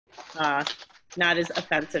uh, not as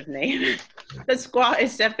offensive name. The squaw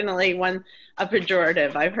is definitely a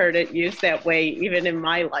pejorative. I've heard it used that way even in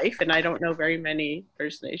my life, and I don't know very many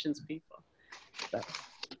First Nations people.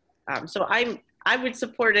 So, I would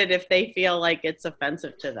support it if they feel like it's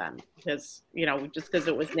offensive to them, because just because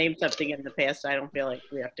it was named something in the past, I don't feel like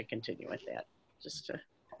we have to continue with that. Just to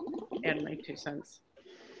add my 2 cents.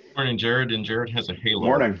 Morning, Jared. And Jared has a halo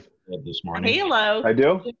Morning. this morning. Halo. I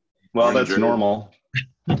do? Well, Morning, that's Jared. normal.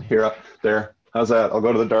 Here, up there. How's that? I'll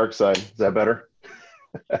go to the dark side. Is that better?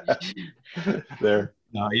 There.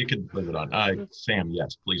 No, you can leave it on. Sam,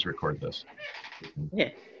 yes, please record this. Yeah.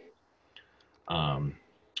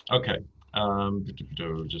 Okay.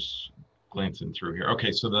 Just glancing through here.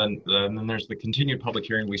 Okay, so then there's the continued public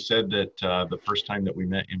hearing. We said that the first time that we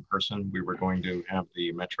met in person, we were going to have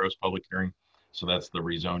the Metro's public hearing. So that's the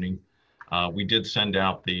rezoning. We did send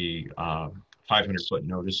out the 500-foot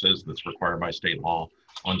notices that's required by state law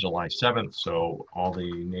on July 7th. So all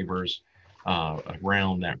the neighbors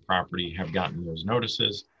around that property have gotten those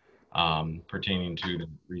notices pertaining to the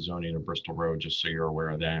rezoning of Bristol Road, just so you're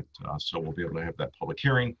aware of that. So we'll be able to have that public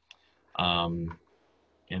hearing. And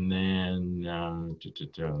then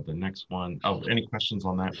the next one, any questions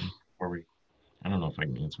on that one? I don't know if I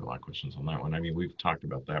can answer a lot of questions on that one. I mean, we've talked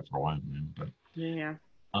about that for a while now, but. Yeah.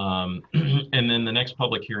 And then the next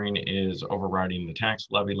public hearing is overriding the tax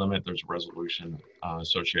levy limit. There's a resolution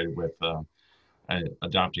associated with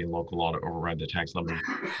adopting a local law to override the tax levy.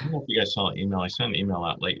 I don't know if you guys saw an email. I sent an email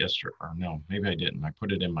out late yesterday, or no, maybe I didn't. I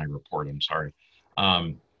put it in my report. I'm sorry.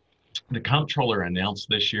 The comptroller announced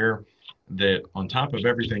this year that on top of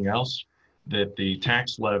everything else, that the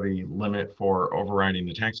tax levy limit for overriding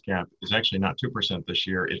the tax cap is actually not 2% this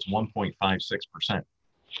year. It's 1.56%.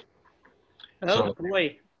 Oh, So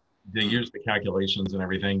boy. they use the calculations and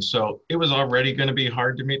everything. So it was already going to be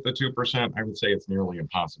hard to meet the 2%. I would say it's nearly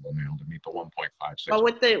impossible now to meet the 1.56. Well,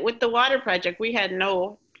 with the water project, we had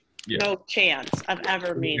no chance of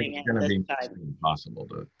ever meeting it. It's going to be impossible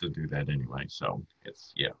to do that anyway. So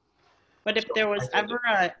it's, yeah. But if there was ever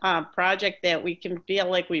a project that we can feel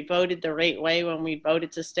like we voted the right way when we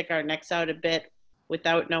voted to stick our necks out a bit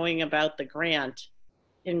without knowing about the grant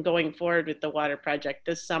in going forward with the water project,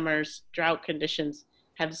 this summer's drought conditions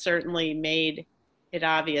have certainly made it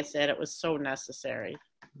obvious that it was so necessary.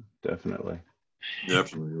 Definitely.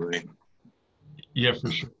 Definitely. Yeah,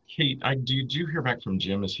 for sure. Kate, did you hear back from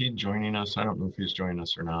Jim? Is he joining us? I don't know if he's joining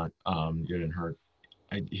us or not. You didn't hear.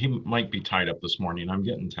 He might be tied up this morning. I'm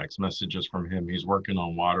getting text messages from him. He's working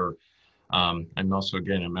on water. I'm also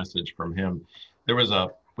getting a message from him.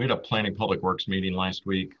 We had a planning public works meeting last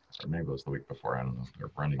week, or maybe it was the week before. I don't know if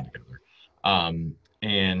they're running together.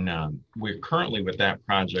 We're currently with that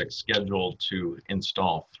project scheduled to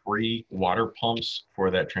install 3 water pumps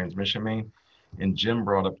for that transmission main. And Jim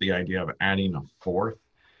brought up the idea of adding a 4th.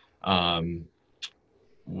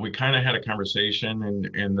 We kind of had a conversation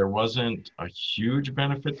and there wasn't a huge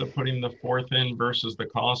benefit to putting the 4th in versus the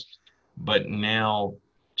cost. But now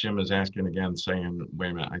Jim is asking again, saying,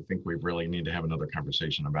 wait a minute, I think we really need to have another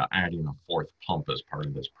conversation about adding a 4th pump as part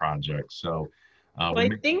of this project. So well, I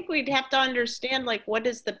think we'd have to understand, like, what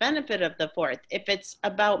is the benefit of the 4th? If it's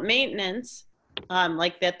about maintenance,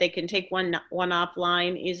 like that they can take one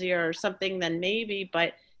offline easier or something, then maybe,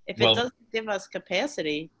 but if it doesn't give us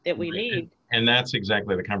capacity that we need. And that's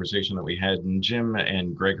exactly the conversation that we had. And Jim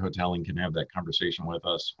and Greg Hotelling can have that conversation with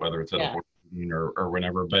us, whether it's at a board meeting or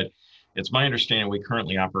whenever. But it's my understanding we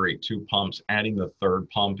currently operate 2 pumps. Adding the 3rd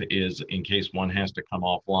pump is in case one has to come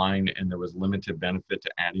offline, and there was limited benefit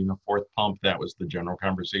to adding a 4th pump. That was the general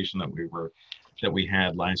conversation that we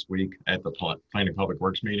had last week at the Planning Public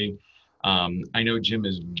Works meeting. I know Jim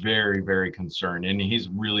is very, very concerned, and he's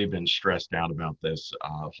really been stressed out about this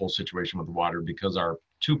whole situation with the water, because our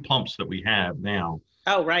 2 pumps that we have now.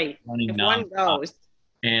 Oh, right. If one goes.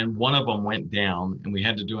 And one of them went down, and we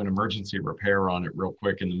had to do an emergency repair on it real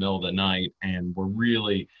quick in the middle of the night. And we're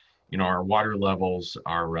really, our water levels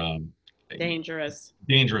are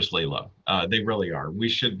dangerously low. They really are. We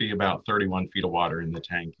should be about 31 feet of water in the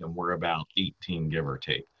tank, and we're about 18, give or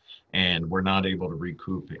take. And we're not able to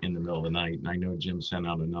recoup in the middle of the night. And I know Jim sent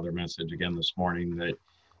out another message again this morning that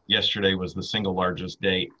yesterday was the single largest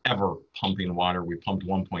day ever pumping water. We pumped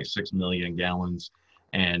 1.6 million gallons,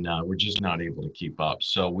 and we're just not able to keep up.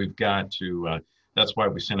 So we've got to, that's why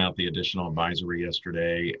we sent out the additional advisory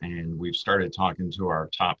yesterday, and we've started talking to our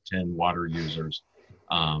top 10 water users.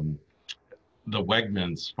 The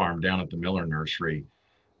Wegmans farm down at the Miller Nursery,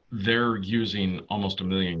 they're using almost 1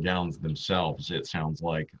 million gallons themselves, it sounds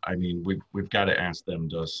like. I mean, we've got to ask them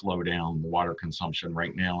to slow down the water consumption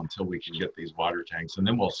right now until we can get these water tanks, and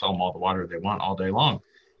then we'll sell them all the water they want all day long.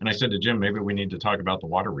 And I said to Jim, maybe we need to talk about the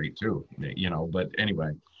water rate too, you know, but anyway,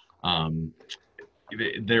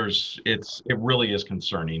 it really is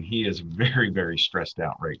concerning. He is very, very stressed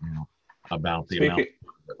out right now about the amount Speaking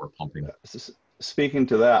that we're pumping. speaking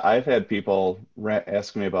to that, I've had people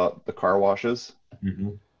ask me about the car washes.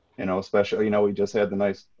 Mhm. You know, especially, you know, we just had the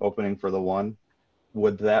nice opening for the one.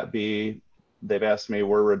 Would that be? They've asked me.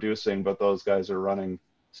 We're reducing, but those guys are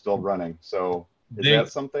still running. So is They that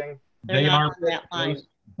something? They're they not are on that line.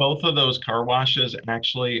 both of those car washes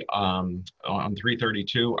actually on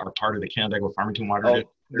 332 are part of the Canandaigua Farmington Water Oh,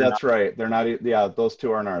 District. They're not. that's right. They're not. Yeah, those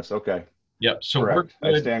two aren't ours. Okay, Yep. So we're correct.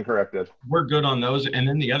 I good. stand corrected. We're good on those. And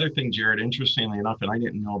then the other thing, Jared, interestingly enough, and I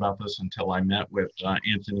didn't know about this until I met with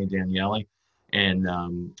Anthony Daniele and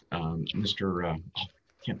Mr. I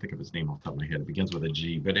can't think of his name off the top of my head. It begins with a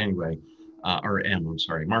G, but anyway, or M, I'm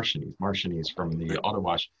sorry, Martianese from the auto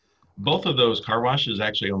wash. Both of those car washes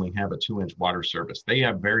actually only have a 2-inch water service. They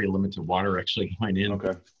have very limited water actually going in.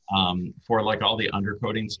 Okay. For like all the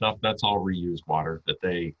undercoating stuff, that's all reused water that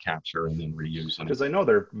they capture and then reuse. Because I know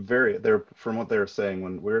they're from what they were saying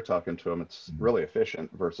when we were talking to them, it's really efficient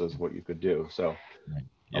versus what you could do. So, Right.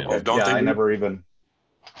 Yeah. okay. Don't Yeah, they I never even.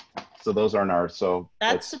 So those aren't ours. So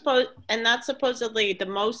That's supposedly the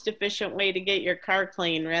most efficient way to get your car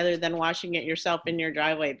clean rather than washing it yourself in your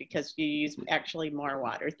driveway because you use actually more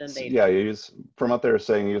water than they do. yeah, you use from what they were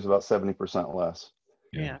saying, you use about 70% less.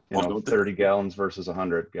 Yeah. You Well, know, don't they- 30 gallons versus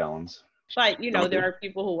 100 gallons. But, you know, Don't there they- are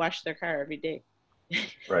people who wash their car every day.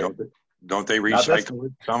 Right. Don't they Not this- recycle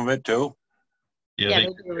it, some of it too? Yeah, they,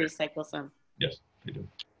 they do recycle some. yes, they do.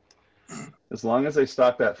 As long as they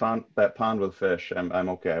stock that pond with fish, I'm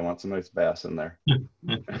okay. I want some nice bass in there.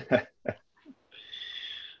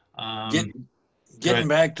 Get, Go getting ahead.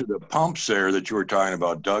 back to the pumps there that you were talking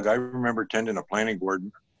about, Doug, I remember attending the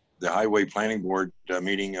highway planning board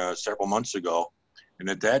meeting several months ago. And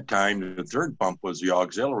at that time, the third pump was the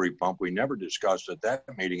auxiliary pump. We never discussed at that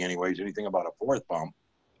meeting anyways, anything about a fourth pump.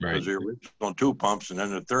 Right. Because the original 2 pumps and then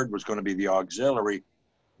the third was going to be the auxiliary.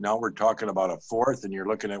 Now we're talking about a fourth and you're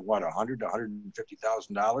looking at what, $100,000 to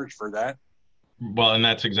 $150,000 for that? Well, and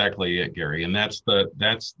that's exactly it, Gary. And that's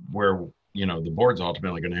where, you know, the board's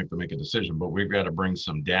ultimately going to have to make a decision, but we've got to bring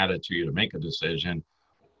some data to you to make a decision.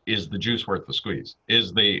 Is the juice worth the squeeze?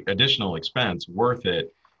 Is the additional expense worth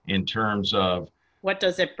it in terms of What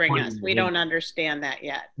does it bring us? We Putting- don't understand that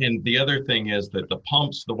yet. And the other thing is that the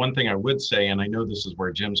pumps, the one thing I would say, and I know this is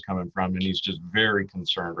where Jim's coming from, and he's just very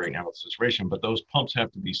concerned right now with the situation, but those pumps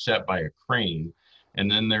have to be set by a crane. And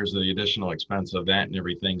then there's the additional expense of that and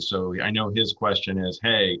everything. So I know his question is,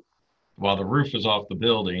 hey, while the roof is off the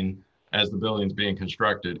building, as the building's being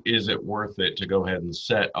constructed, is it worth it to go ahead and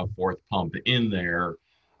set a fourth pump in there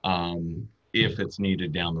if it's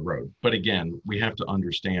needed down the road? But again, we have to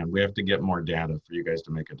understand, we have to get more data for you guys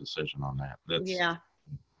to make a decision on that. That's Yeah.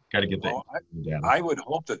 got to get that Well, data. I would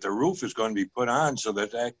hope that the roof is going to be put on so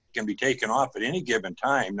that that can be taken off at any given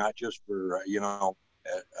time, not just for,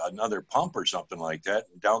 another pump or something like that.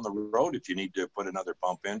 Down the road, if you need to put another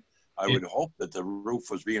pump in, I would hope that the roof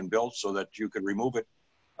was being built so that you could remove it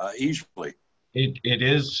easily. It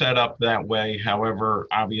is set up that way. However,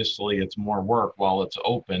 obviously it's more work while it's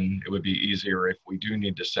open. It would be easier if we do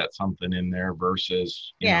need to set something in there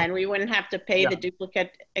versus, you Yeah, know, and we wouldn't have to pay Yeah. the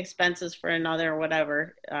duplicate expenses for another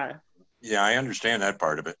whatever. Yeah, I understand that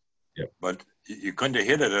part of it. Yeah. But you couldn't have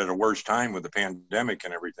hit it at a worse time with the pandemic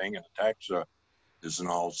and everything, and the tax isn't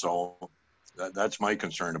all. So that's my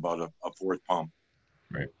concern about a fourth pump.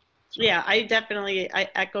 right. So, Yeah, I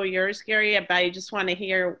echo yours, Gary, but I just want to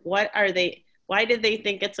hear why did they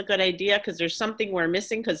think it's a good idea? Because there's something we're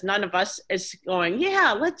missing because none of us is going,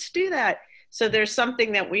 yeah, let's do that. So there's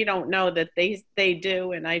something that we don't know that they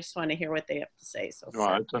do, and I just want to hear what they have to say. So No,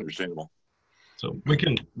 that's understandable. so we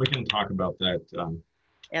can talk about that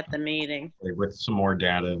at the meeting. with some more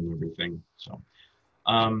data and everything. So,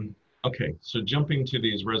 okay. So jumping to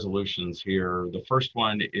these resolutions here, the first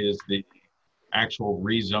one is the actual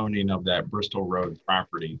rezoning of that Bristol Road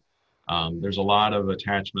property. There's a lot of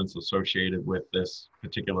attachments associated with this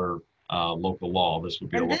particular local law. This would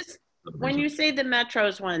be And this, when you say the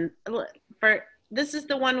Metros one, this is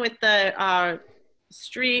the one with the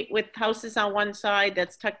street with houses on one side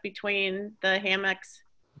that's tucked between the hammocks.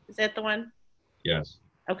 Is that the one? Yes.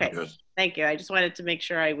 Okay, Yes. thank you. I just wanted to make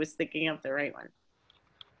sure I was thinking of the right one.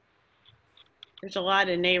 There's a lot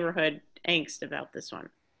of neighborhood angst about this one.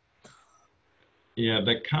 Yeah,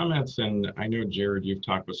 the comments, and I know Jared, you've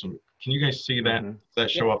talked with some. Can you guys see that? Mhm. Does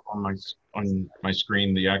that show up on my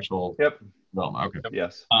screen? The actual. Yep. Well, okay.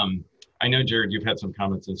 Yes. I know, Jared, you've had some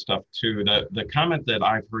comments and stuff too. The comment that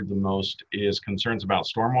I've heard the most is concerns about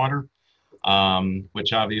stormwater.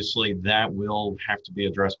 which obviously that will have to be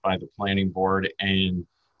addressed by the planning board. And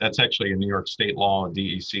that's actually a New York State law, a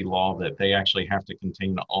DEC law, that they actually have to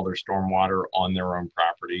contain all their stormwater on their own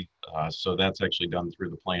property. So that's actually done through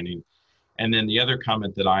the planning. And then the other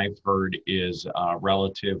comment that I've heard is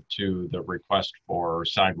relative to the request for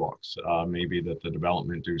sidewalks, maybe that the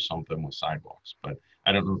development do something with sidewalks. But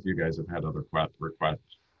I don't know if you guys have had other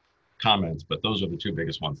comments, but those are the two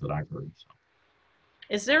biggest ones that I've heard. So.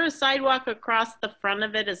 Is there a sidewalk across the front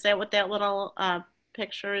of it? Is that what that little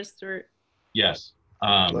picture is through? Yes.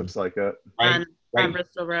 Looks like it. On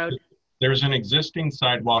Bristol Road. There's an existing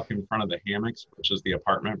sidewalk in front of the Hammocks, which is the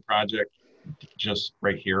apartment project, just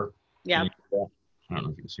right here. Yeah. I don't know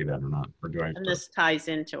if you can see that or not, or do I? And this ties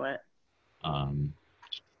into it.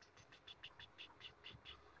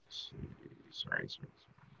 Sorry.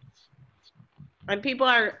 And people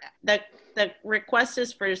are, the request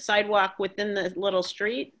is for a sidewalk within the little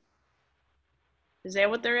street? Is that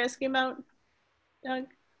what they're asking about, Doug?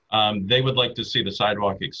 They would like to see the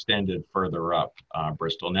sidewalk extended further up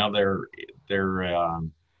Bristol. Now there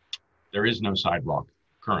is no sidewalk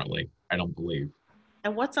currently, I don't believe.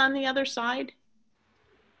 And what's on the other side?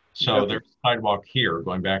 So there's a sidewalk here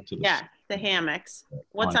going back to the the Hammocks.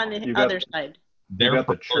 What's on the other side? You got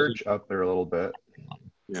the church up there a little bit.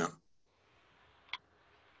 Yeah.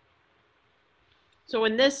 So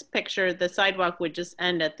in this picture, the sidewalk would just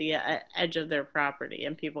end at the edge of their property,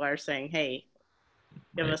 and people are saying, hey,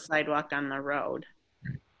 give a sidewalk on the road.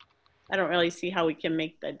 I don't really see how we can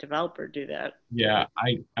make the developer do that. Yeah,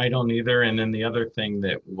 I don't either. And then the other thing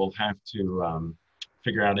that we'll have to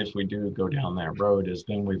figure out if we do go down that road is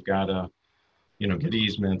then we've got to, get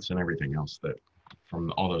easements and everything else that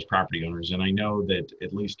from all those property owners. And I know that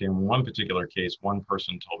at least in one particular case, one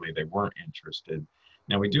person told me they weren't interested.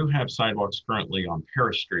 Now we do have sidewalks currently on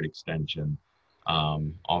Paris Street extension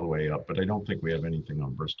all the way up, but I don't think we have anything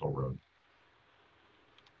on Bristol Road.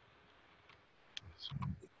 So,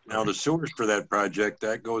 now the sewers for that project,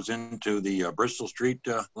 that goes into the Bristol Street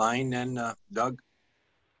line then, Doug?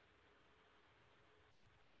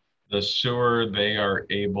 The sewer, they are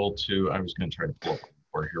able to, I was going to try to pull up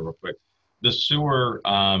for here real quick. The sewer,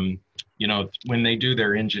 when they do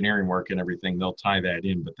their engineering work and everything, they'll tie that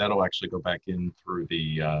in, but that'll actually go back in through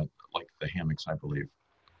the, like the Hammocks, I believe.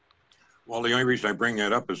 Well, the only reason I bring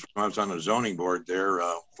that up is when I was on the zoning board there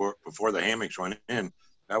before the Hammocks went in,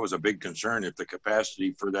 that was a big concern if the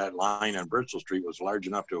capacity for that line on Bristol Street was large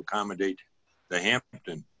enough to accommodate the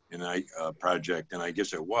Hampton project, and I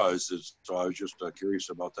guess it was. So I was just curious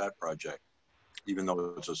about that project, even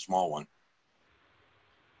though it's a small one.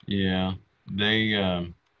 Yeah, they,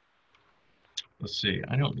 let's see,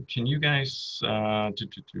 can you guys, can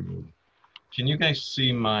you guys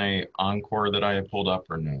see my Encore that I have pulled up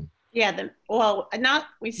or no? Yeah,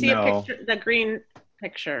 we see a picture, the green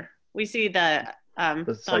picture. We see the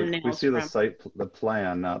thumbnails. We see the site, the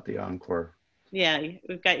plan, not the Encore. Yeah,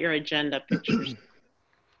 we've got your agenda pictures.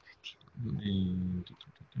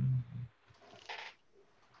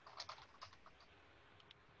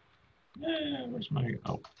 Where's my,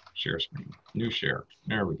 share screen, new share,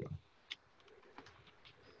 there we go.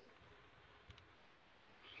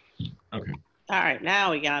 Okay. All right,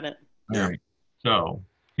 now we got it. All right, so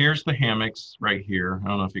here's the Hammocks right here. I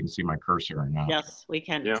don't know if you can see my cursor or not. Yes, we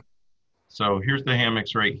can. Yeah. So here's the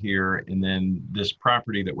Hammocks right here, and then this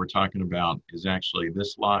property that we're talking about is actually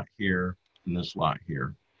this lot here and this lot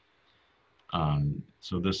here.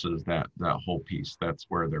 So this is that whole piece. That's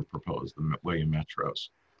where they're proposed, the William Metros.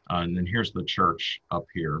 And then here's the church up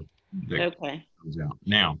here. That comes out.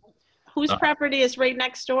 Now, whose property is right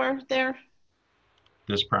next door there?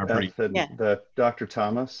 This property. The Dr.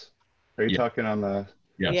 Thomas. Are you talking on the?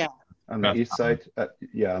 Yes. Yeah. On the east side?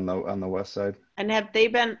 Yeah, on the west side. And have they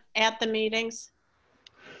been at the meetings?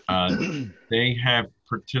 They have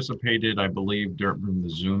participated, I believe, during the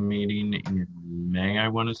Zoom meeting in May, I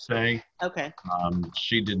want to say. Okay.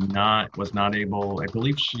 She was not able, I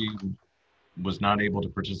believe she was not able to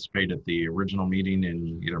participate at the original meeting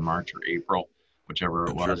in either March or April, whichever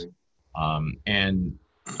it was. And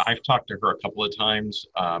I've talked to her a couple of times.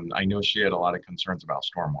 I know she had a lot of concerns about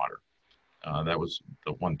stormwater. That was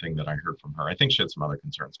the one thing that I heard from her. I think she had some other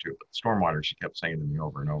concerns too, but stormwater, she kept saying to me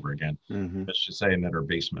over and over again. But she's saying that her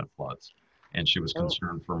basement floods, and she was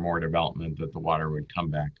concerned for more development, that the water would come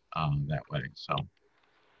back that way. So,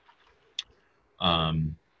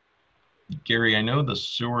 Gary, I know the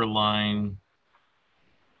sewer line.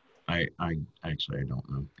 I don't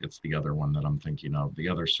know. It's the other one that I'm thinking of. The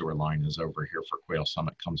other sewer line is over here for Quail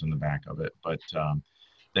Summit, comes in the back of it. But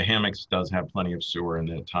The hammocks does have plenty of sewer and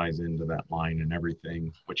it ties into that line and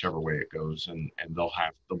everything, whichever way it goes, and they'll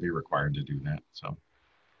be required to do that. So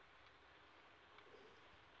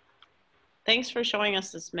Thanks for showing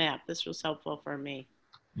us this map. This was helpful for me.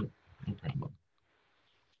 no problem.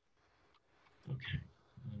 Okay.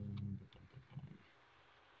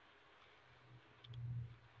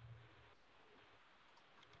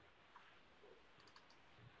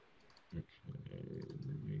 Okay,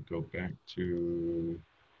 let me go back to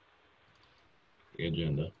the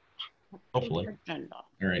agenda. Hopefully. Agenda.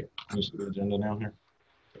 All right, can you see the agenda now here?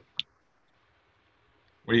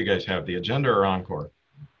 What do you guys have, the agenda or Encore?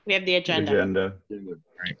 We have the agenda. Agenda. All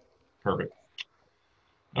right, perfect.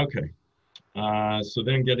 Okay, so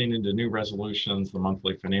then getting into new resolutions, the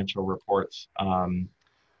monthly financial reports.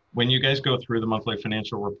 When you guys go through the monthly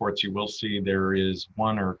financial reports, you will see there is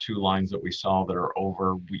 1 or 2 lines that we saw that are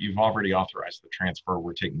over. You've already authorized the transfer.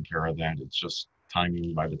 We're taking care of that. It's just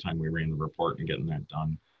timing by the time we ran the report and getting that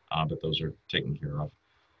done. But those are taken care of.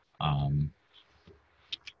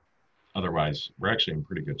 Otherwise, we're actually in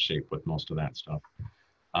pretty good shape with most of that stuff.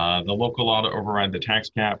 The local law to override the tax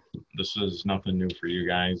cap. This is nothing new for you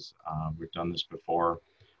guys. We've done this before,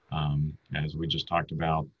 as we just talked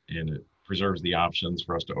about, and it preserves the options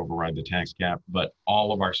for us to override the tax cap, but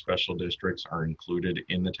all of our special districts are included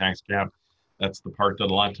in the tax cap. That's the part that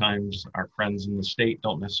a lot of times our friends in the state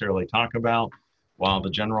don't necessarily talk about. While the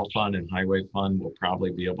general fund and highway fund will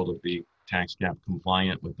probably be able to be tax cap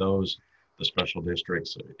compliant with those, the special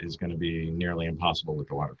districts is going to be nearly impossible with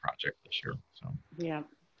the water project this year. So Yeah.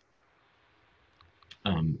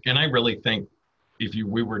 And I really think if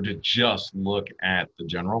we were to just look at the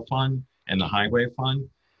general fund and the highway fund,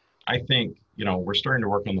 I think, you know, we're starting to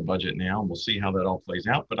work on the budget now and we'll see how that all plays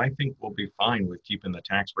out, but I think we'll be fine with keeping the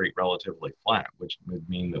tax rate relatively flat, which would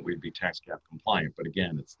mean that we'd be tax cap compliant. But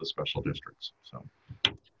again, it's the special districts. So,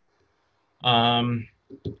 all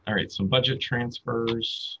right, some budget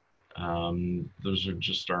transfers. Those are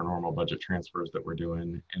just our normal budget transfers that we're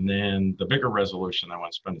doing. And then the bigger resolution I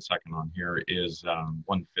want to spend a second on here is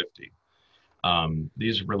 150.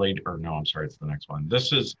 These relate, or no, I'm sorry, it's the next one.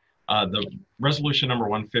 This is the resolution number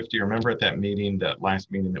 150. Remember at that meeting, that last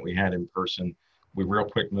meeting that we had in person, we real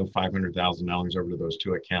quick moved $500,000 over to those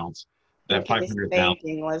 2 accounts. That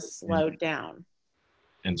 500,000 was slowed down.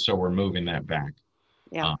 And so we're moving that back.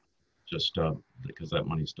 Yeah. Just because that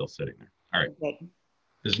money's still sitting there. All right. Okay.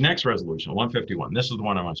 This next resolution, 151, this is the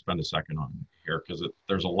one I want to spend a second on here because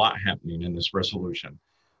there's a lot happening in this resolution.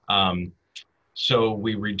 So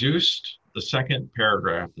we reduced the second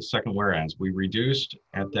paragraph, the second whereas, we reduced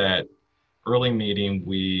at that early meeting,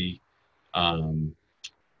 we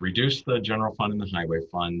reduced the general fund and the highway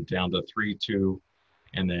fund down to 3.2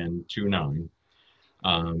 and then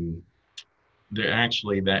 2.9.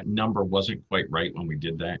 Actually, that number wasn't quite right when we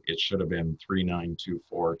did that. It should have been 3.924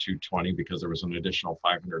 220 because there was an additional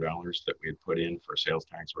 $500 that we had put in for sales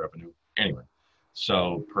tax revenue. Anyway,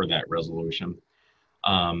 so per that resolution.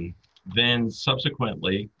 Then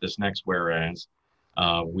subsequently, this next whereas,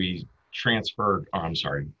 we transferred, or I'm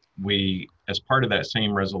sorry, as part of that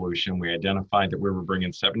same resolution, we identified that we were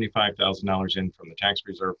bringing $75,000 in from the tax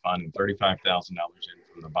reserve fund and $35,000 in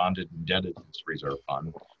from the bonded indebtedness reserve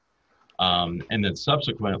fund. And then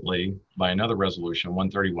subsequently, by another resolution,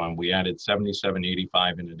 131, we added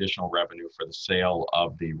 $77.85 in additional revenue for the sale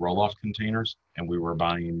of the roll-off containers, and we were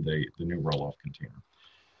buying the new roll-off container.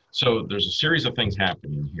 So there's a series of things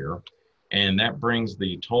happening here, and that brings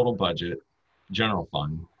the total budget, general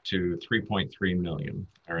fund, to 3.3 million,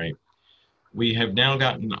 all right? We have now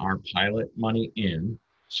gotten our pilot money in,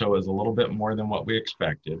 so it's a little bit more than what we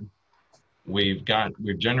expected. We've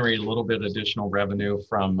generated a little bit additional revenue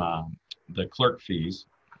from the clerk fees,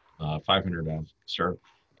 $500, sir.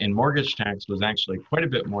 And mortgage tax was actually quite a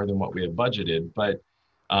bit more than what we had budgeted, but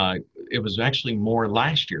it was actually more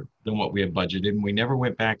last year than what we had budgeted, and we never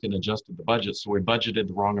went back and adjusted the budget, so we budgeted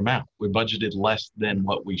the wrong amount. We budgeted less than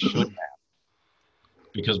what we should have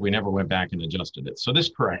because we never went back and adjusted it. So this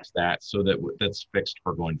corrects that, so that's fixed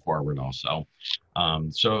for going forward also.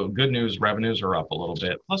 So good news, revenues are up a little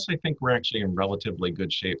bit. Plus, I think we're actually in relatively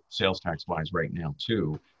good shape sales tax wise right now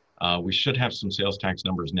too. We should have some sales tax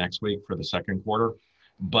numbers next week for the second quarter,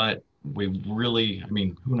 but we really, I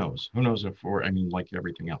mean, who knows? Who knows if we're, I mean, like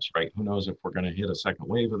everything else, right? Who knows if we're going to hit a second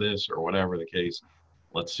wave of this or whatever the case.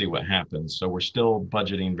 Let's see what happens. So we're still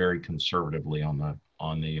budgeting very conservatively on the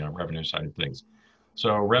revenue side of things.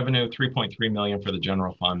 So revenue, 3.3 million for the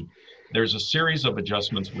general fund. There's a series of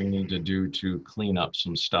adjustments we need to do to clean up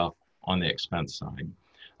some stuff on the expense side.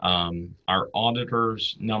 Our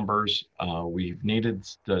auditors numbers, we've needed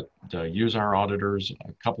to use our auditors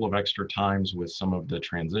a couple of extra times with some of the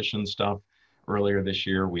transition stuff. Earlier this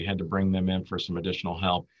year, we had to bring them in for some additional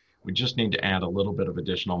help. We just need to add a little bit of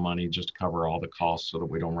additional money just to cover all the costs so that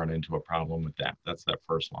we don't run into a problem with that. That's that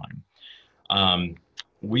first line.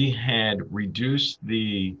 We had reduced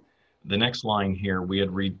the next line here. We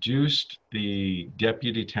had reduced the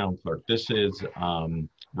deputy town clerk. This is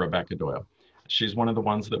Rebecca Doyle. She's one of the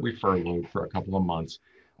ones that we furloughed for a couple of months.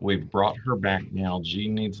 We've brought her back now.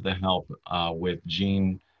 Jean needs the help with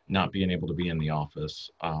Jean not being able to be in the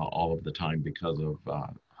office all of the time because of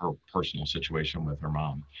her personal situation with her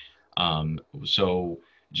mom. So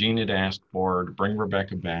Jean had asked for to bring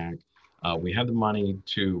Rebecca back. We had the money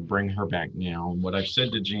to bring her back now. And what I've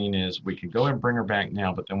said to Jean is we can go and bring her back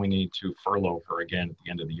now, but then we need to furlough her again at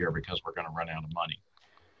the end of the year because we're going to run out of money.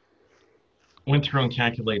 Went through and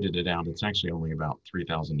calculated it out. It's actually only about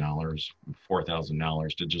 $3,000,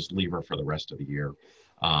 $4,000 to just leave her for the rest of the year.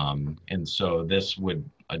 And so this would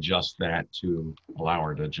adjust that to allow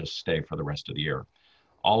her to just stay for the rest of the year.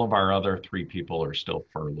 All of our other 3 people are still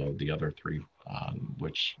furloughed, the other 3,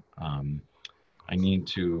 which I need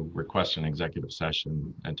to request an executive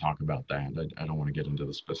session and talk about that. I don't want to get into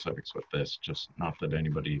the specifics with this, just not that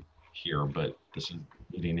anybody here, but this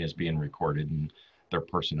meeting is being recorded and they're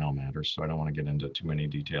personnel matters, so I don't want to get into too many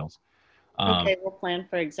details. Okay, we'll plan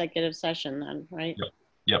for executive session then, right?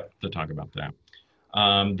 Yep, to talk about that.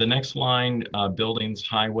 The next line, buildings,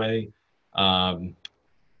 highway.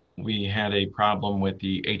 We had a problem with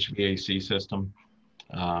the HVAC system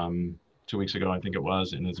 2 weeks ago, I think it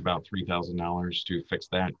was, and it's about $3,000 to fix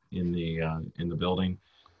that in the building.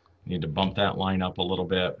 Need to bump that line up a little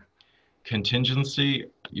bit. Contingency,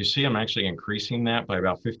 you see I'm actually increasing that by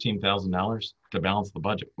about $15,000 to balance the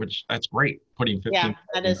budget, which that's great. Putting 15 Yeah,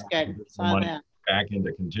 that is good. Saw that. Back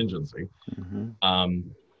into contingency.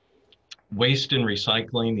 Waste and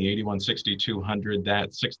recycling, the 816200,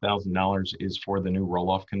 that $6,000 is for the new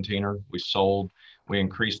roll-off container we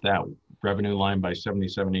increased that revenue line by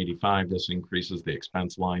 7785. This increases the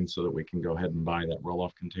expense line so that we can go ahead and buy that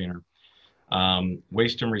roll-off container.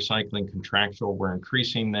 Waste and recycling contractual, we're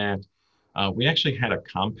increasing that. We actually had a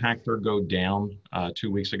compactor go down 2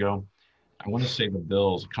 weeks ago. I want to say the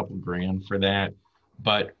bill's a couple grand for that,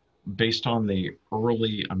 but based on the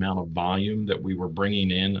early amount of volume that we were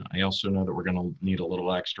bringing in, I also know that we're going to need a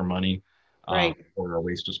little extra money for our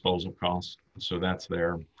waste disposal costs. So that's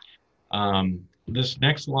there. This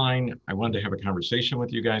next line, I wanted to have a conversation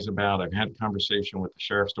with you guys about. I've had a conversation with the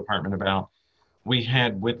Sheriff's Department about. We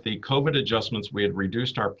had, with the COVID adjustments, we had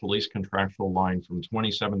reduced our police contractual line from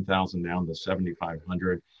 27,000 down to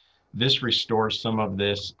 7,500. This restores some of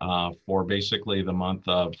this for basically the month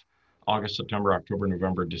of August, September, October,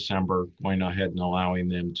 November, December, going ahead and allowing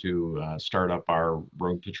them to start up our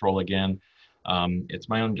road patrol again. It's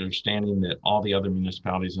my understanding that all the other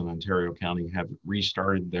municipalities in Ontario County have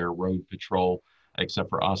restarted their road patrol, except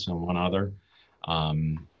for us and one other.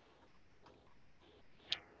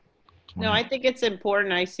 No, I think it's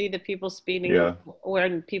important. I see the people speeding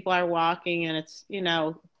when people are walking, and it's,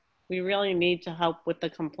 we really need to help with the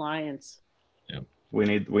compliance. Yeah, we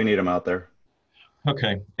need them out there.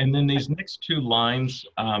 Okay, and then these next 2 lines,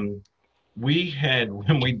 we had,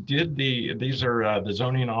 when we did these are the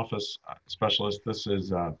zoning office specialist. This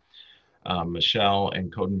is Michelle,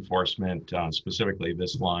 and code enforcement, specifically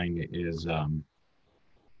this line is,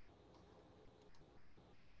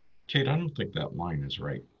 Kate, I don't think that line is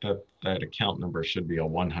right. That account number should be a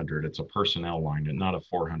 100. It's a personnel line and not a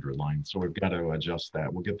 400 line. So we've got to adjust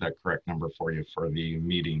that. We'll get that correct number for you for the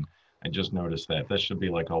meeting. I just noticed that. That should be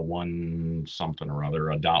like a 1 something or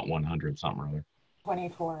other, a .100 something or other.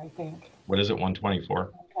 24, I think. What is it, 124?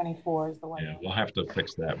 124 is the one. Yeah, we'll have to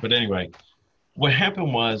fix that. But anyway, what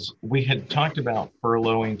happened was we had talked about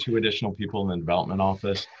furloughing 2 additional people in the development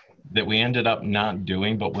office that we ended up not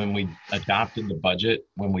doing. But when we adopted the budget,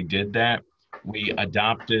 when we did that, we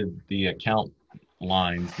adopted the account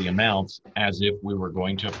lines, the amounts, as if we were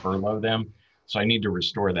going to furlough them. So I need to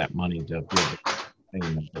restore that money to be able to pay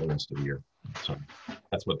them for the rest of the year. So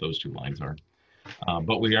that's what those 2 lines are.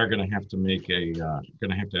 But we are going to have to make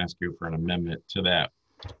ask you for an amendment to that.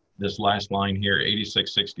 This last line here,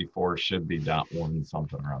 8664, should be .1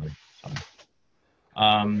 something or other. So.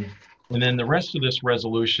 And then the rest of this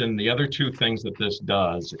resolution, the other 2 things that this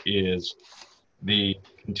does is the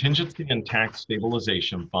contingency and tax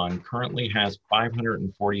stabilization fund currently has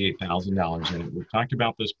 $548,000 in it. We've talked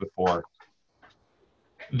about this before.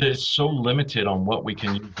 There's so limited on what we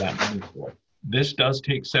can use that money for. This does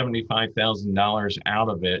take $75,000 out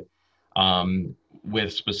of it.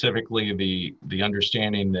 with specifically the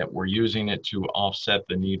understanding that we're using it to offset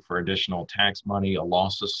the need for additional tax money, a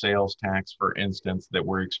loss of sales tax, for instance, that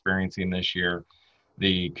we're experiencing this year.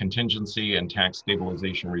 The contingency and tax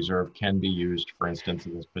stabilization reserve can be used, for instance,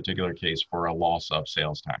 in this particular case, for a loss of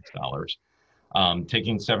sales tax dollars.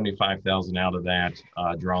 Taking 75,000 out of that,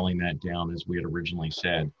 drawing that down as we had originally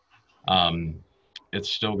said, it's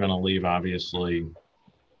still going to leave obviously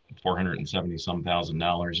 $470-some thousand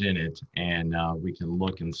in it, and we can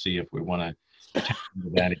look and see if we want to tap into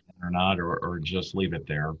that again or not, or just leave it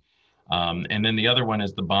there. And then the other one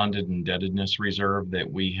is the bonded indebtedness reserve that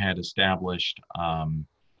we had established, I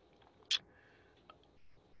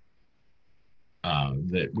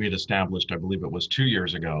believe it was 2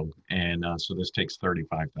 years ago. And so this takes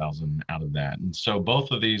 35,000 out of that. And so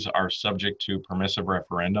both of these are subject to permissive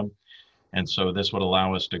referendum. And so this would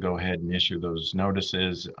allow us to go ahead and issue those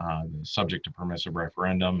notices subject to permissive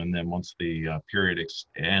referendum. And then once the period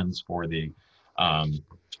ends for the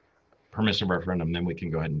permissive referendum, then we can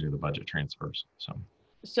go ahead and do the budget transfers.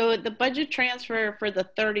 So the budget transfer for the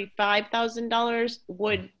 $35,000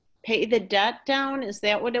 would pay the debt down? Is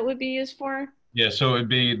that what it would be used for? Yeah, so it would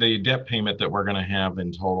be the debt payment that we're going to have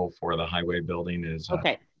in total for the highway building is.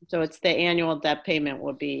 Okay, so it's the annual debt payment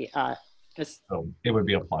would be. So it would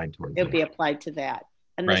be applied towards. It would be applied to that,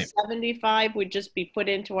 and the 75 would just be put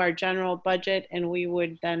into our general budget, and we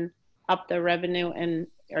would then up the revenue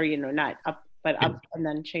or not up, but up, and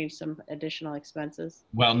then change some additional expenses.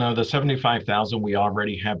 Well, no, the 75,000 we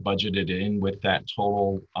already have budgeted in with that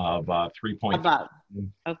total of 3.5. Above.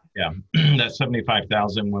 Okay. Yeah, that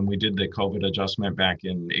 75,000 when we did the COVID adjustment back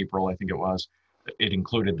in April, I think it was, it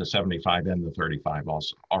included the 75 and the 35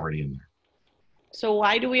 also already in there. So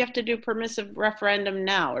why do we have to do permissive referendum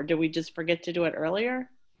now, or did we just forget to do it earlier?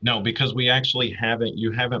 No, because we actually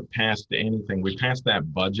you haven't passed anything. We passed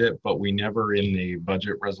that budget, but we never in the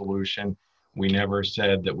budget resolution, we never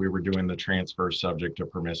said that we were doing the transfer subject to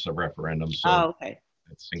permissive referendum. So okay.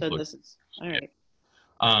 So this is, all right.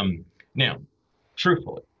 Now,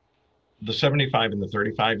 truthfully, the 75 and the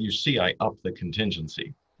 35, you see, I upped the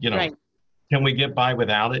contingency. Right. Can we get by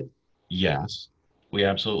without it? Yes. We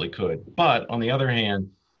absolutely could. But on the other hand,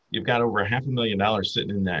 you've got over $500,000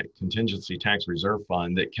 sitting in that contingency tax reserve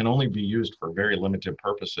fund that can only be used for very limited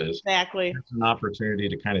purposes. Exactly. It's an opportunity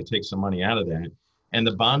to kind of take some money out of that. And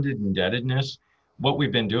the bonded indebtedness, what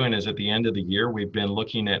we've been doing is at the end of the year, we've been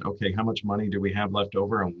looking at, okay, how much money do we have left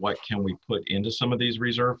over and what can we put into some of these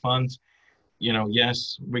reserve funds?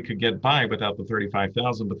 Yes, we could get by without the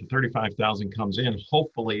 35,000, but the 35,000 comes in,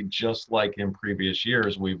 hopefully, just like in previous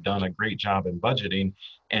years, we've done a great job in budgeting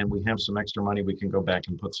and we have some extra money. We can go back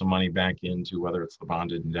and put some money back into whether it's the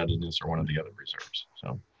bonded indebtedness or one of the other reserves.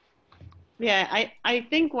 So. Yeah, I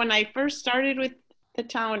think when I first started with the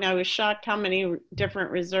town, I was shocked how many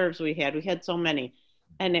different reserves we had. We had so many,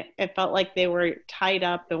 and it felt like they were tied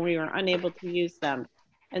up and we were unable to use them.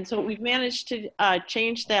 And so we've managed to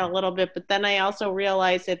change that a little bit, but then I also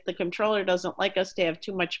realized that the controller doesn't like us to have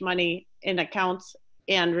too much money in accounts,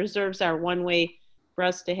 and reserves are one way for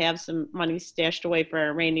us to have some money stashed away for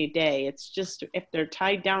a rainy day. It's just, if they're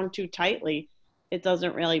tied down too tightly, it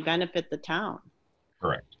doesn't really benefit the town.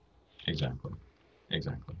 Correct. Exactly.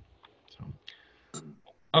 So,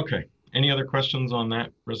 okay. Any other questions on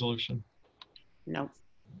that resolution? No.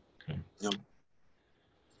 Okay. No.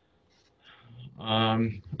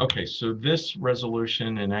 Okay, so this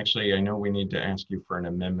resolution, and actually I know we need to ask you for an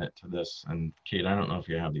amendment to this, and Kate, I don't know if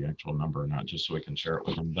you have the actual number or not, just so we can share it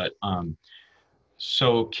with them, but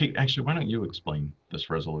so Kate, actually, why don't you explain this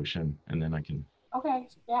resolution and then I can. Okay,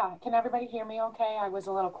 yeah, can everybody hear me okay? I was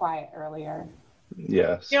a little quiet earlier.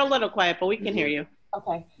 Yes. You're a little quiet, but we can hear you.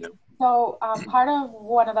 Okay. Yep. So part of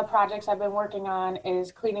one of the projects I've been working on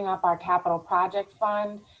is cleaning up our capital project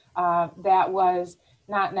fund that was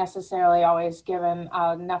not necessarily always given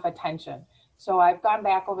enough attention. So I've gone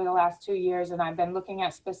back over the last 2 years and I've been looking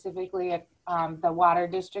at specifically at the water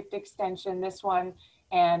district extension, this one,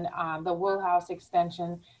 and the Woolhouse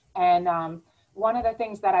extension. And one of the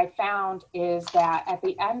things that I found is that at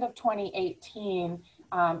the end of 2018,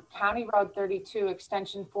 County Road 32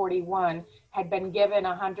 extension 41 had been given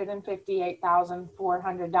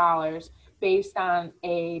 $158,400 based on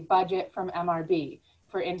a budget from MRB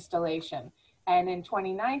for installation. And in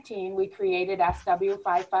 2019, we created SW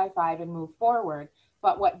 555 and moved forward.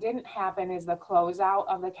 But what didn't happen is the closeout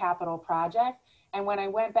of the capital project. And when I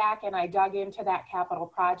went back and I dug into that capital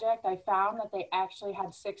project, I found that they actually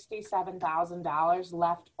had $67,000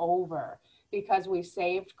 left over because we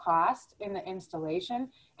saved cost in the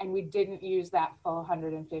installation and we didn't use that full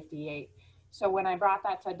 158. So when I brought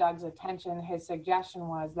that to Doug's attention, his suggestion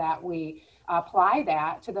was that we apply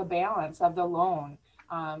that to the balance of the loan.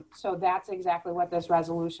 So that's exactly what this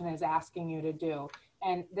resolution is asking you to do.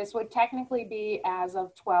 And this would technically be as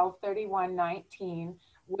of 12/31/19,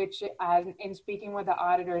 which in speaking with the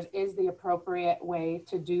auditors is the appropriate way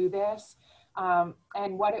to do this.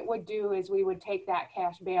 And what it would do is we would take that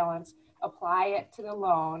cash balance, apply it to the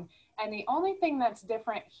loan. And the only thing that's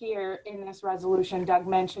different here in this resolution, Doug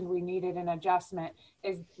mentioned we needed an adjustment,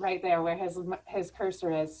 is right there where his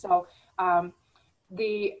cursor is. So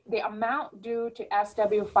the amount due to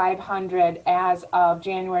SW 500 as of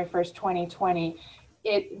January 1st, 2020,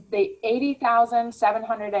 the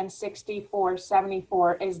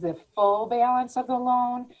 80,764.74 is the full balance of the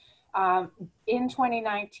loan. In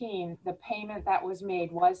 2019, the payment that was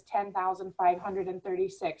made was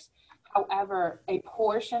 10,536. However, a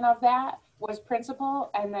portion of that was principal,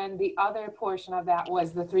 and then the other portion of that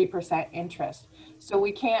was the 3% interest. So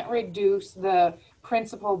we can't reduce the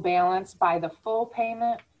principal balance by the full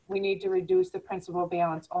payment. We need to reduce the principal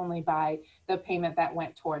balance only by the payment that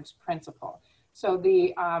went towards principal. So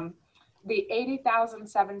the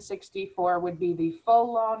 80,764 would be the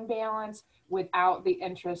full loan balance without the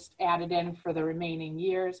interest added in for the remaining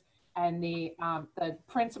years. And the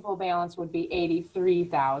principal balance would be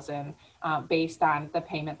 83,000 based on the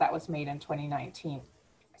payment that was made in 2019.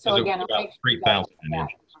 So again, I'll make 3,000 in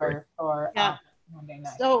interest, for yeah. Monday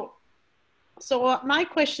night. So my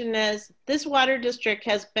question is, this water district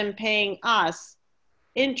has been paying us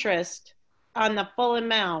interest on the full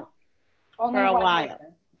amount for a while.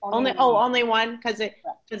 Only one?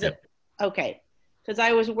 Okay. Because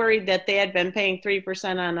I was worried that they had been paying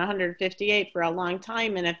 3% on 158 for a long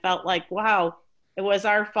time, and it felt like, wow, it was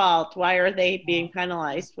our fault. Why are they being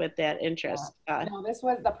penalized with that interest? No, this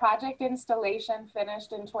was the project installation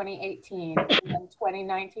finished in 2018, and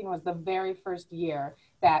 2019 was the very first year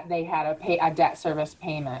that they had to pay a debt service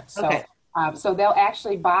payment. So, okay. So they'll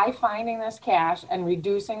actually, by finding this cash and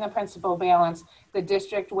reducing the principal balance, the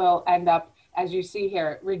district will end up, as you see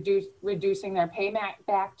here, reducing their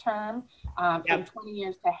payback term from 20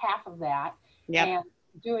 years to half of that. Yep. And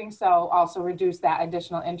doing so also reduce that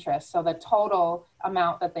additional interest. So the total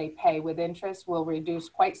amount that they pay with interest will reduce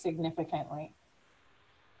quite significantly.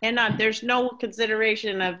 And there's no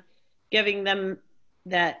consideration of giving them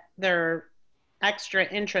their extra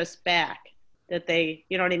interest back, that they,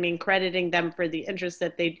 you know what I mean, crediting them for the interest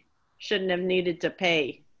that they shouldn't have needed to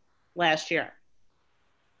pay last year.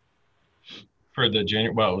 For the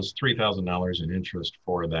January, well, it was $3,000 in interest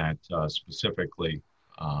for that specifically.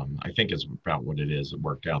 I think it's about what it is. It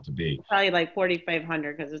worked out to be probably like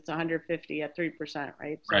 4,500 because it's 150 at 3%,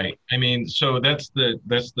 right? So, right. I mean, so that's the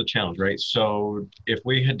challenge, right? So if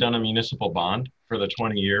we had done a municipal bond for the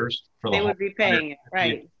 20 years, they would be paying it,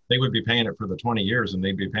 right? They would be paying it for the 20 years, and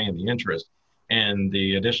they'd be paying the interest. And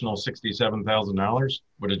the additional $67,000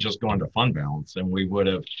 would have just gone to fund balance, and we would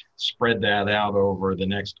have spread that out over the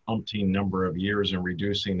next umpteen number of years and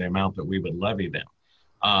reducing the amount that we would levy them.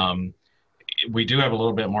 We do have a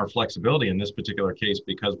little bit more flexibility in this particular case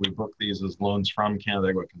because we book these as loans from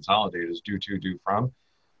Canandaigua Consolidated, due to, due from.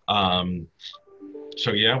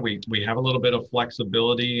 So yeah, we have a little bit of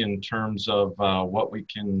flexibility in terms of what we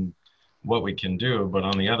can do, but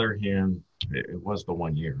on the other hand, it was the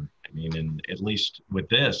 1 year. I mean, and at least with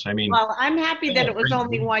this, I mean. Well, I'm happy that it was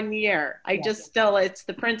only 1 year. I just still, it's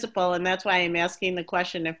the principle, and that's why I'm asking the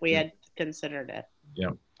question if we had considered it.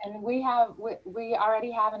 Yeah. And we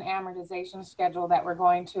already have an amortization schedule that we're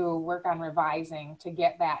going to work on revising to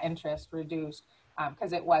get that interest reduced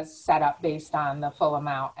because it was set up based on the full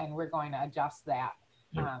amount, and we're going to adjust that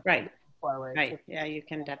right forward. Right. Yeah, you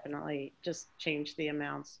can definitely just change the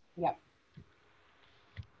amounts. Yep.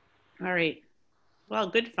 All right. Well,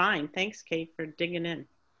 good find. Thanks, Kate, for digging in.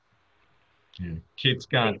 Yeah. Kate's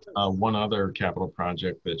got one other capital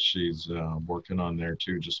project that she's working on there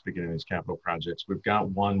too. Just speaking of these capital projects, we've got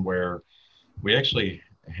one where we actually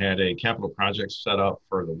had a capital project set up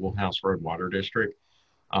for the Woolhouse Road Water District.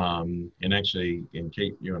 And actually, and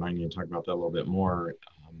Kate, you and I need to talk about that a little bit more.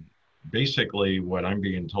 Basically, what I'm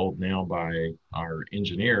being told now by our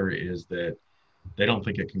engineer is that they don't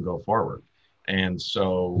think it can go forward. And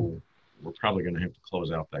so we're probably going to have to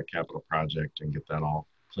close out that capital project and get that all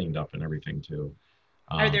cleaned up and everything too.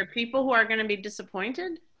 Are there people who are going to be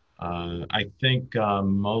disappointed? I think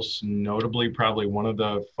most notably, probably one of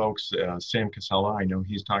the folks, Sam Casella. I know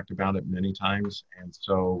he's talked about it many times, and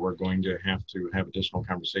so we're going to have additional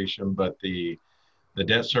conversation. But the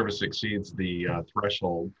debt service exceeds the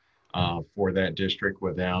threshold for that district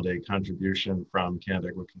without a contribution from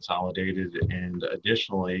Canandaigua Consolidated, and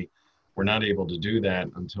additionally, we're not able to do that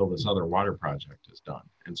until this other water project is done.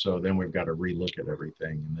 And so then we've got to relook at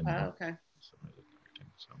everything and then Okay. submit it and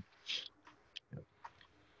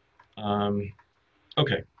everything. So,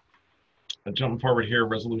 okay. Jumping forward here,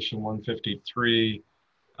 resolution 153,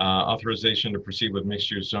 authorization to proceed with mixed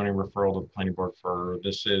use zoning referral to the planning board for,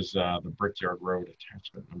 this is the Brickyard Road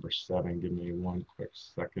attachment number 7. Give me one quick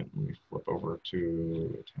second. Let me flip over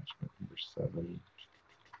to attachment number 7.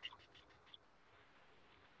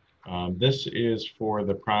 This is for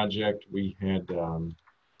the project we had.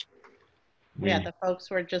 Yeah, the folks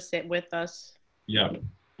were just with us. Yeah,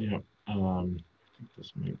 yeah. I think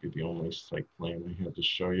this might be the only site plan I had to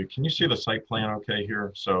show you. Can you see the site plan okay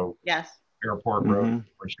here? So Yes. Airport Road,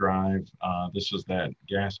 First Drive. This is that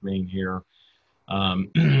gas main here.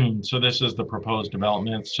 So this is the proposed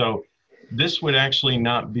development. So this would actually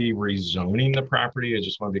not be rezoning the property. I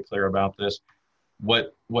just want to be clear about this.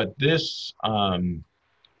 What this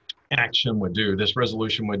action would do, this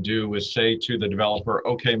resolution would do, is say to the developer,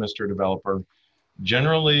 okay, Mr. Developer,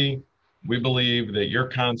 generally, we believe that your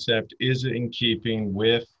concept is in keeping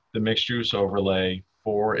with the mixed use overlay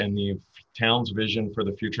for and the town's vision for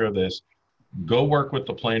the future of this. Go work with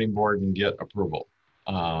the planning board and get approval.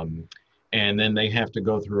 And then they have to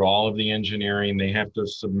go through all of the engineering. They have to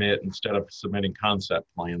submit, instead of submitting concept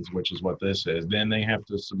plans, which is what this is, then they have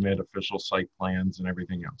to submit official site plans and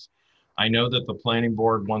everything else. I know that the planning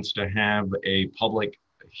board wants to have a public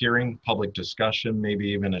hearing, public discussion, maybe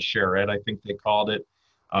even a charrette, I think they called it,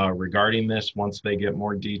 regarding this once they get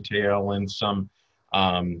more detail and some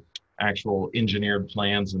actual engineered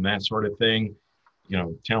plans and that sort of thing. You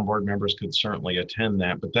know, town board members could certainly attend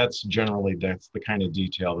that, but that's the kind of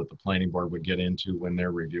detail that the planning board would get into when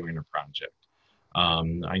they're reviewing a project.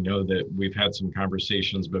 I know that we've had some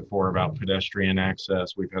conversations before about pedestrian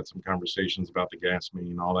access. We've had some conversations about the gas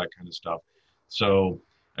main, all that kind of stuff. So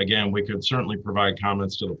again, we could certainly provide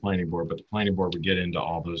comments to the planning board, but the planning board would get into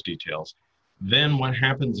all those details. Then what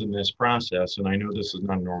happens in this process, and I know this is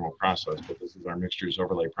not a normal process, but this is our mixed use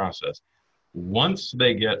overlay process. Once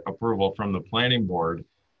they get approval from the planning board,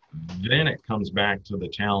 then it comes back to the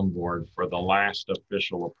town board for the last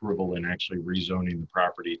official approval in actually rezoning the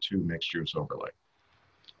property to mixed use overlay.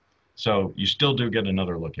 So you still do get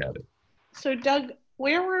another look at it. So Doug,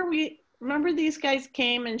 where were we? Remember these guys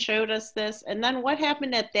came and showed us this, and then what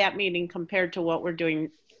happened at that meeting compared to what we're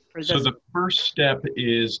doing for this? So the first step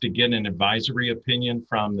is to get an advisory opinion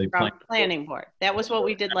from the planning board. That was what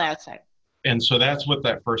we did last time. And so that's what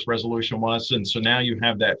that first resolution was. And so now you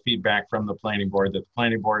have that feedback from the planning board, that the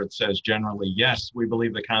planning board says generally, yes, we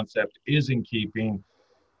believe the concept is in keeping,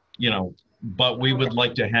 you know, but we would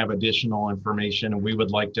like to have additional information and we would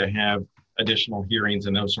like to have additional hearings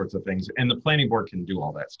and those sorts of things. And the planning board can do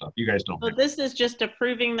all that stuff. You guys don't. So this is just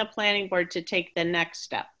approving the planning board to take the next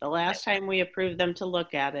step. The last time we approved them to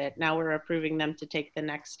look at it. Now we're approving them to take the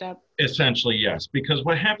next step. Essentially, yes. Because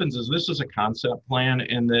what happens is this is a concept plan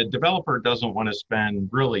and the developer doesn't want to spend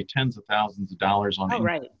really tens of thousands of dollars on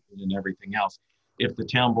and everything else if the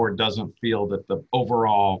town board doesn't feel that the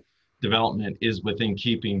overall development is within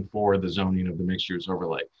keeping for the zoning of the mixed use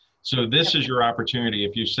overlay. So this is your opportunity.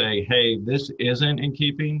 If you say, hey, this isn't in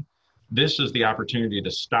keeping, this is the opportunity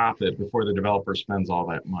to stop it before the developer spends all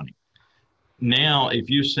that money. Now, if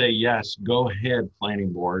you say, yes, go ahead,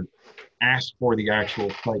 planning board, ask for the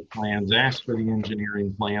actual site plans, ask for the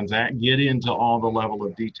engineering plans, get into all the level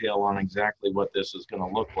of detail on exactly what this is going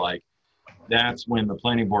to look like. That's when the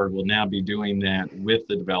planning board will now be doing that with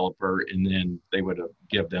the developer, and then they would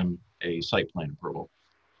give them a site plan approval.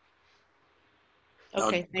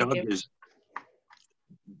 Okay, thank you.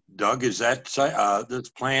 Doug, is that this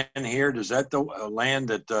plan here, is that the land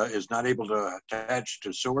that is not able to attach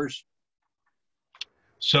to sewers?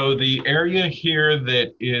 So the area here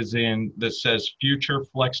that is in, that says future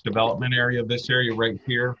flex development area, this area right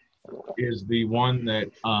here is the one that,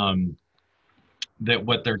 that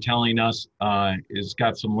what they're telling us is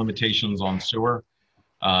got some limitations on sewer.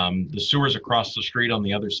 The sewer's across the street on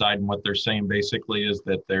the other side, and what they're saying basically is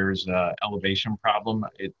that there's an elevation problem.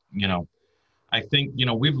 You know, I think, you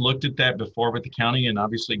know, we've looked at that before with the county, and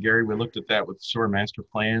obviously, Gary, we looked at that with the sewer master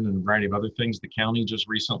plan and a variety of other things. The county just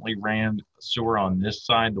recently ran sewer on this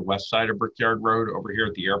side, the west side of Brickyard Road over here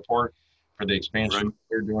at the airport for the expansion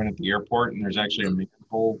they're doing at the airport. And there's actually a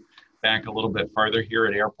manhole back a little bit farther here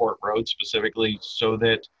at Airport Road specifically so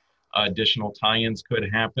that additional tie-ins could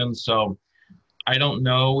happen. So I don't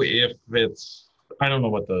know if it's, I don't know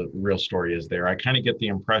what the real story is there. I kind of get the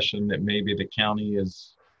impression that maybe the county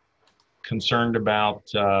is concerned about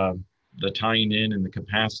the tying in and the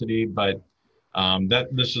capacity, but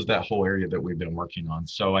this is that whole area that we've been working on.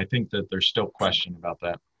 So I think that there's still question about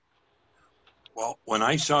that. Well, when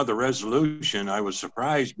I saw the resolution, I was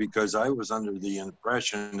surprised because I was under the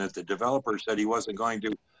impression that the developer said he wasn't going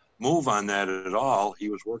to move on that at all. He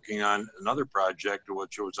was working on another project,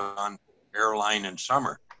 which was on Airline and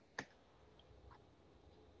Summer.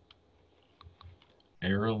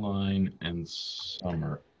 Airline and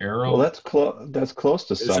Summer. Well, that's close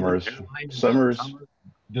to Isn't it Summers. Airline and Summers. Summer?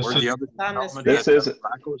 This Where is the other on this development This that is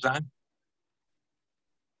Rocco's on?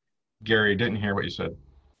 Gary. Didn't hear what you said.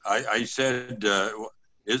 I said,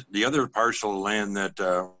 is the other parcel of land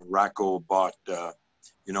that Rocco bought,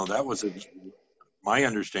 you know, that was my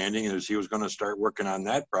understanding is he was going to start working on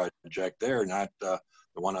that project there, not the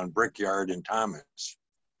one on Brickyard and Thomas.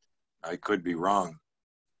 I could be wrong.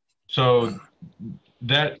 So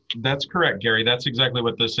that's correct, Gary. That's exactly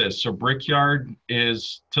what this is. So Brickyard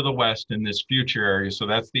is to the west in this future area. So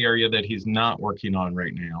that's the area that he's not working on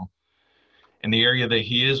right now. And the area that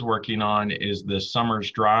he is working on is the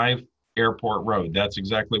Summers Drive Airport Road. That's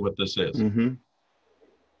exactly what this is. Mm-hmm.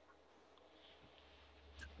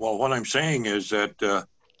 Well, what I'm saying is that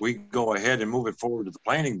we go ahead and move it forward to the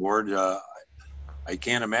planning board. I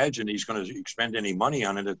can't imagine he's going to expend any money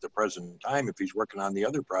on it at the present time if he's working on the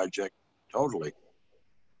other project totally.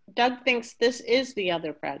 Doug thinks this is the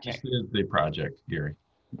other This project. is the project, Gary.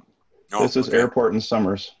 No, This is okay. Airport and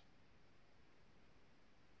Summers.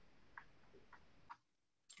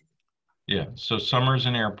 Yeah, so Summers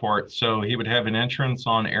and Airport. So he would have an entrance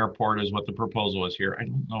on Airport is what the proposal is here. I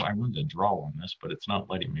don't know, I wanted to draw on this, but it's not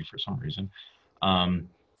letting me for some reason.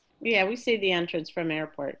 Yeah, we see the entrance from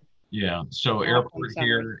airport. Yeah, so Yeah, Airport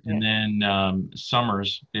here, and then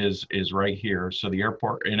Summers is right here. So the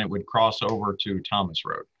airport, and it would cross over to Thomas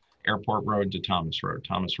Road. Airport Road to Thomas Road.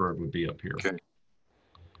 Thomas Road would be up here. Okay.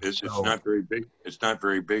 It's So- not very big. It's not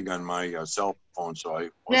very big on my cell phone, so I.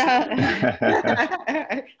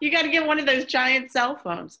 Yeah. You got to get one of those giant cell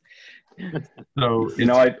phones. So You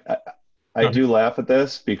know, I do laugh at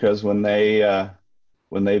this because when they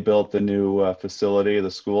built the new facility,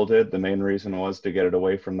 the school did, the main reason was to get it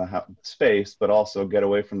away from the space, but also get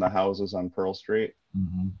away from the houses on Pearl Street.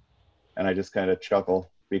 Mhm. And I just kind of chuckle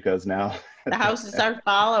because now The houses are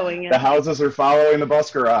following it. the houses are following the bus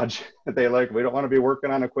garage. We don't want to be working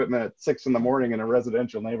on equipment at 6 in the morning in a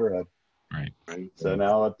residential neighborhood. Right. So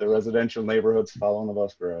now the residential neighborhood's following the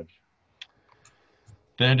bus garage.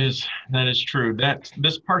 That is true.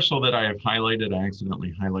 This parcel that I have highlighted, I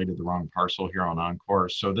accidentally highlighted the wrong parcel here on Encore.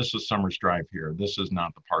 So this is Summers Drive here. This is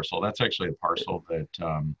not the parcel. That's actually a parcel that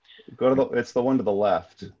Go to it's the one to the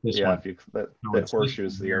left. This yeah, one. if you No, that it's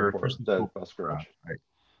horseshoes the here, airport, the bus garage. Right.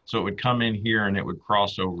 So it would come in here and it would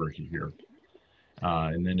cross over here.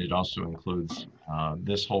 And then it also includes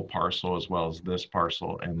this whole parcel as well as this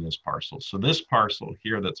parcel and this parcel. So this parcel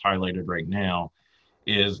here that's highlighted right now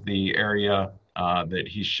is the area that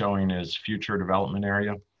he's showing as future development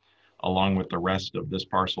area, along with the rest of this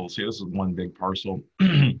parcel. See, this is one big parcel.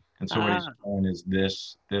 And so what he's showing is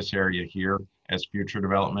this area here as future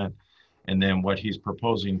development. And then what he's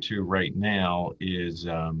proposing to right now is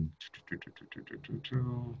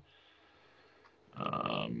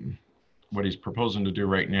what he's proposing to do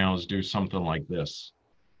right now is do something like this,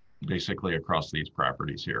 basically across these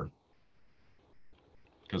properties here,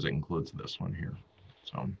 because it includes this one here.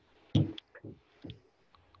 So.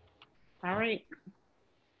 All right.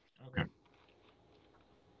 Okay.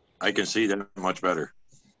 I can see that much better.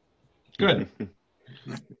 Good.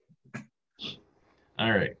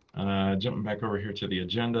 All right. Jumping back over here to the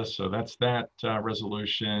agenda. So that's that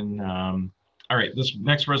resolution. All right. This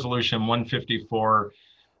next resolution, 154.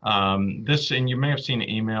 This, and you may have seen an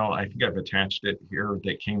email, I think I've attached it here,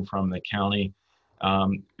 that came from the county.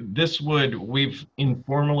 We've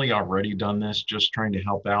informally already done this, just trying to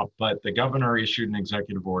help out, but the governor issued an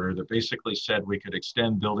executive order that basically said we could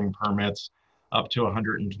extend building permits up to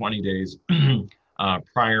 120 days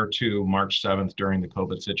prior to March 7th during the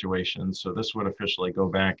COVID situation. So this would officially go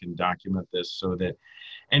back and document this so that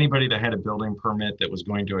anybody that had a building permit that was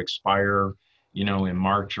going to expire, in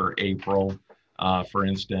March or April, for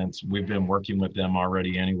instance, we've been working with them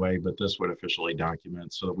already anyway, but this would officially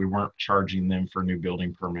document so that we weren't charging them for new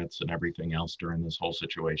building permits and everything else during this whole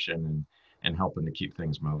situation and helping to keep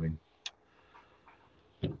things moving.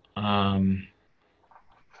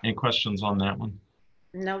 Any questions on that one?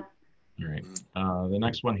 Nope. All right. The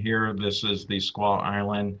next one here, this is the Squaw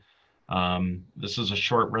Island. This is a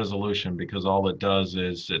short resolution because all it does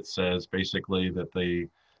is it says basically that the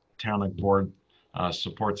town board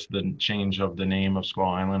supports the change of the name of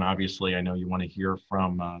Squaw Island. Obviously, I know you want to hear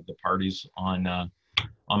from the parties on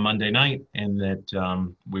Monday night, and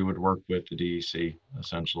that we would work with the DEC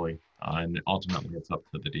essentially, and ultimately it's up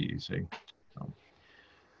to the DEC. So,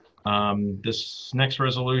 This next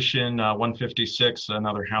resolution, 156,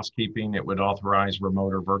 another housekeeping, it would authorize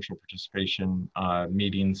remote or virtual participation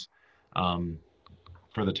meetings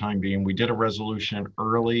for the time being. We did a resolution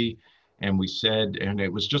early and we said, and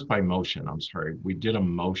it was just by motion, I'm sorry, we did a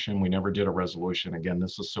motion, we never did a resolution. Again,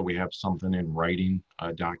 this is so we have something in writing,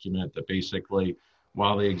 a document that basically,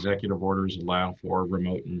 while the executive orders allow for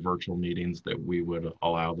remote and virtual meetings, that we would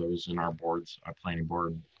allow those in our boards, our planning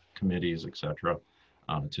board committees, etc.,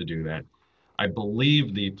 to do that. I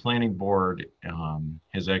believe the planning board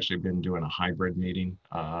has actually been doing a hybrid meeting.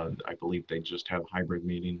 I believe they just have a hybrid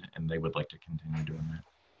meeting and they would like to continue doing that.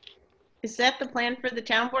 Is that the plan for the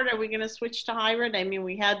town board? Are we going to switch to hybrid? I mean,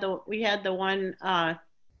 we had the one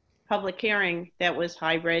public hearing that was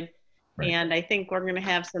hybrid, right. And I think we're going to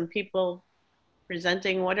have some people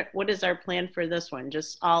presenting. What is our plan for this one?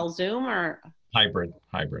 Just all Zoom or hybrid?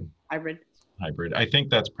 Hybrid. I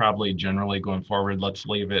think that's probably generally going forward. Let's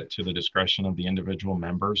leave it to the discretion of the individual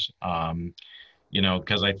members. You know,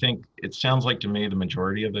 because I think it sounds like to me the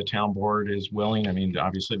majority of the town board is willing. I mean,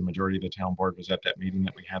 obviously the majority of the town board was at that meeting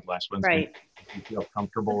that we had last Wednesday. Right. If you feel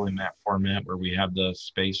comfortable in that format where we have the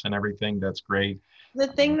space and everything, that's great. The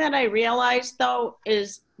thing that I realized though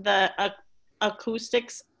is the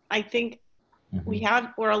acoustics. I think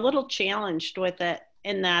we're a little challenged with it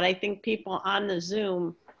in that I think people on the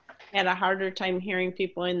Zoom had a harder time hearing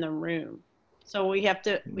people in the room. So we have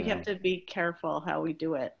to be careful how we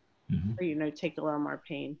do it. Or, you know, take a little more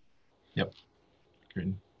pain. Yep.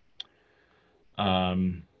 Good.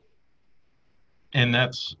 And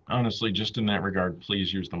that's honestly just in that regard,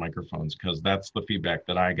 please use the microphones, because that's the feedback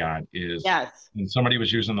that I got is when somebody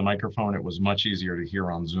was using the microphone, it was much easier to hear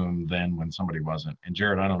on Zoom than when somebody wasn't. And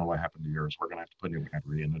Jared, I don't know what happened to yours. We're gonna have to put new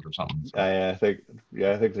battery in it or something. So. I think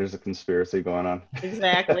there's a conspiracy going on.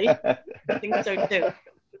 Exactly. I think so too.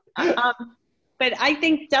 But I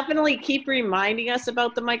think definitely keep reminding us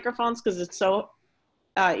about the microphones because it's so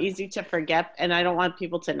easy to forget, and I don't want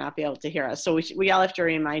people to not be able to hear us. So we all have to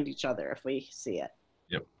remind each other if we see it.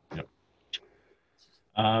 Yep.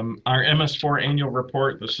 Our MS4 annual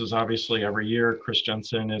report, this is obviously every year. Chris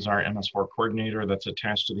Jensen is our MS4 coordinator. That's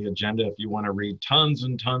attached to the agenda. If you want to read tons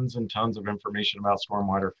and tons and tons of information about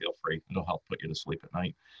stormwater, feel free. It'll help put you to sleep at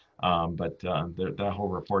night. That whole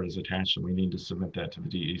report is attached, and we need to submit that to the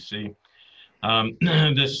DEC.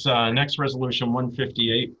 This next resolution,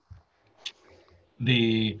 158,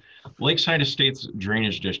 the Lakeside Estates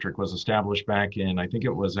Drainage District was established back in, I think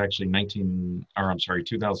it was actually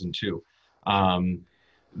 2002.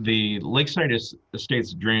 The Lakeside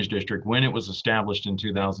Estates Drainage District, when it was established in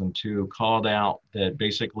 2002, called out that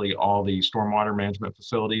basically all the stormwater management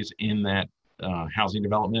facilities in that housing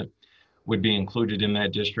development would be included in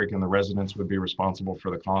that district, and the residents would be responsible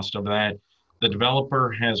for the cost of that. The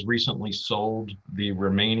developer has recently sold the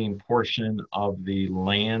remaining portion of the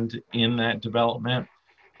land in that development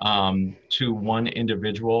to one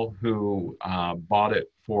individual who bought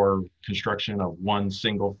it for construction of one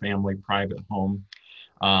single family private home.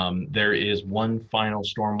 There is one final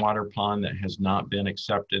stormwater pond that has not been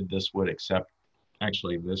accepted. This would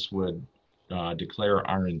declare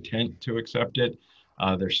our intent to accept it.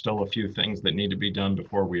 There's still a few things that need to be done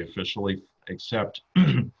before we officially accept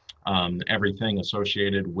everything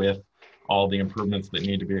associated with all the improvements that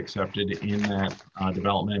need to be accepted in that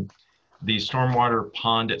development. The stormwater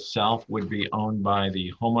pond itself would be owned by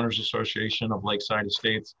the Homeowners Association of Lakeside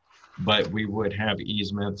Estates, but we would have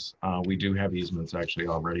easements. We do have easements actually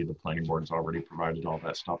already. The planning board's already provided all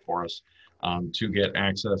that stuff for us to get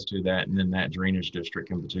access to that. And then that drainage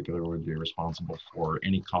district in particular would be responsible for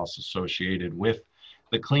any costs associated with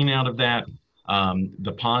the clean out of that.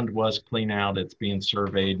 The pond was clean out, it's being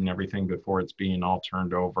surveyed and everything before it's being all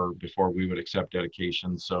turned over before we would accept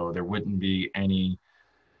dedication. So there wouldn't be any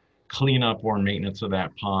cleanup or maintenance of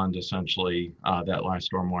that pond, essentially, that last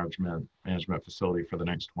stormwater management facility for the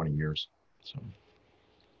next 20 years. So.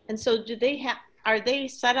 And so are they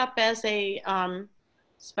set up as a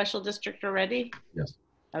special district already? Yes,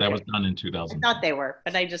 okay. That was done in 2000. I thought they were,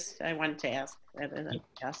 but I wanted to ask.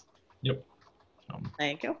 Yep.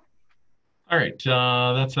 Thank you. All right,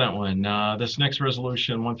 that's that one. This next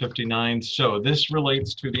resolution, 159. So this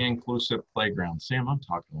relates to the inclusive playground. Sam, I'm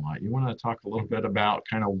talking a lot. You want to talk a little bit about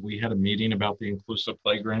we had a meeting about the inclusive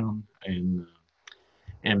playground, and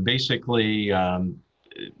basically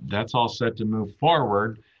that's all set to move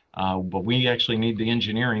forward. But we actually need the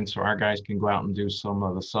engineering so our guys can go out and do some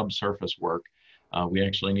of the subsurface work. We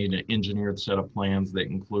actually need an engineered set of plans that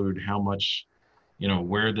include how much,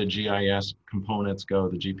 where the GIS components go,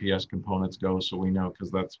 the GPS components go, so we know,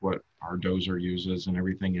 because that's what our dozer uses and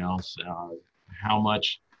everything else, how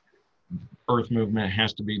much earth movement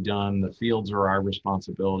has to be done. The fields are our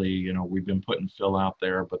responsibility. You know, we've been putting fill out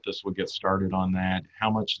there, but this will get started on that. How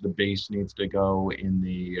much the base needs to go in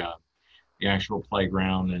the actual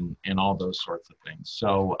playground and all those sorts of things.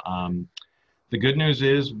 So the good news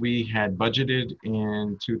is we had budgeted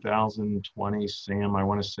in 2020, Sam, I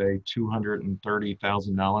want to say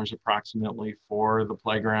 $230,000 approximately for the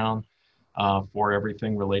playground, for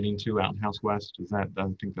everything relating to Out House West. Is that, I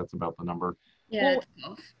think that's about the number. Yeah.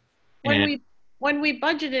 Well, when we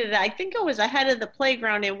budgeted it, I think it was ahead of the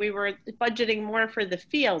playground, and we were budgeting more for the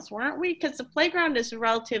fields, weren't we? Because the playground is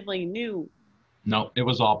relatively new. No, it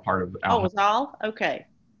was all part of Oh, it was all? Okay.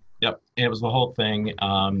 Yep, it was the whole thing.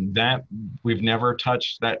 That we've never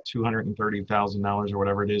touched that $230,000 or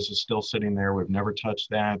whatever it is still sitting there. We've never touched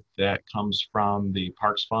that. That comes from the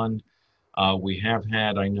Parks Fund. We have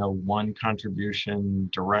had, I know, one contribution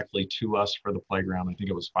directly to us for the playground. I think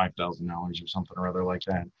it was $5,000 or something or other like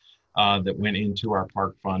that, that went into our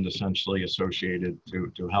park fund, essentially associated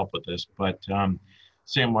to help with this. But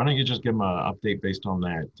Sam, why don't you just give them an update based on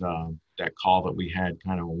that call that we had,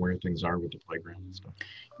 kind of where things are with the playground and stuff.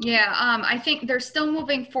 Yeah, I think they're still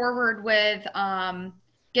moving forward with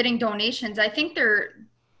getting donations. I think do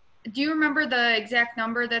you remember the exact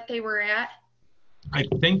number that they were at? I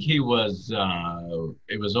think it was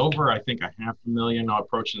over, I think, $500,000,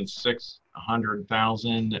 approaching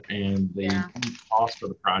 600,000, and the cost of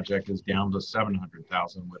the project is down to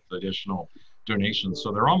 700,000 with additional donations.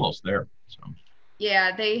 So they're almost there. So.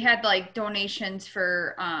 Yeah, they had like donations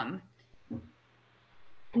for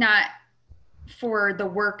not for the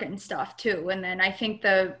work and stuff too. And then I think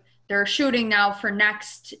they're shooting now for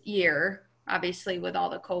next year, obviously with all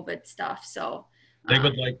the COVID stuff. So they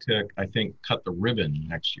would like to, I think, cut the ribbon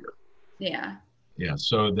next year. Yeah. Yeah.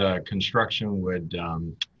 So the construction would,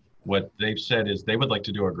 what they've said is they would like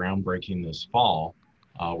to do a groundbreaking this fall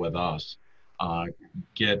with us,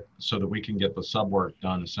 so that we can get the sub work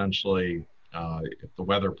done essentially, if the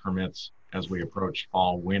weather permits, as we approach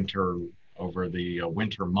fall, winter, over the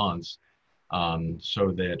winter months,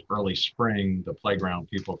 so that early spring, the playground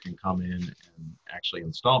people can come in and actually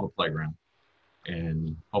install the playground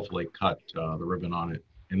and hopefully cut the ribbon on it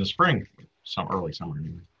in the spring, early summer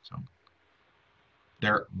anyway. So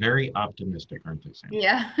they're very optimistic, aren't they, Sam?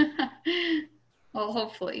 Yeah. Well,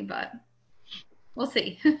 hopefully, but we'll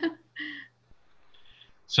see.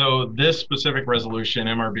 So this specific resolution,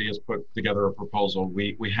 MRB has put together a proposal.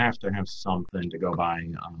 We have to have something to go by.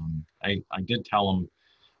 I did tell them,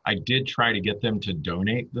 I did try to get them to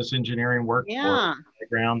donate this engineering work for the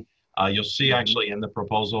playground. You'll see actually in the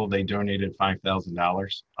proposal, they donated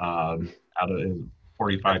 $5,000 out of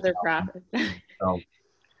 $45,000. So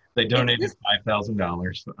they donated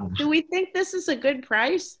 $5,000. Do we think this is a good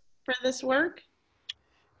price for this work?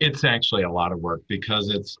 It's actually a lot of work because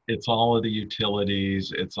it's all of the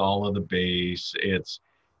utilities, it's all of the base, it's,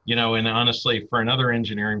 you know, and honestly, for another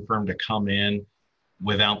engineering firm to come in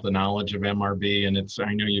without the knowledge of MRB, and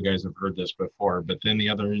I know you guys have heard this before, but then the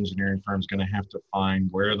other engineering firm is going to have to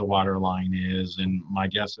find where the water line is, and my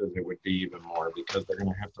guess is it would be even more because they're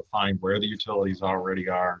going to have to find where the utilities already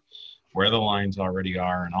are, where the lines already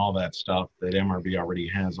are, and all that stuff that MRB already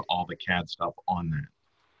has all the CAD stuff on that,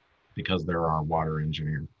 because they're our water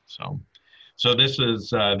engineer. So this is,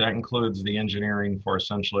 that includes the engineering for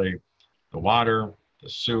essentially the water, the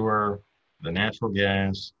sewer, the natural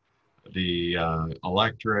gas, the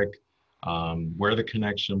electric, where the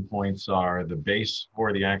connection points are, the base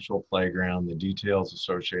for the actual playground, the details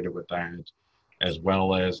associated with that, as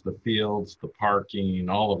well as the fields, the parking,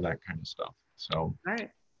 all of that kind of stuff. So, all right.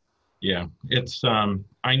 Yeah, it's,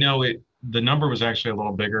 I know the number was actually a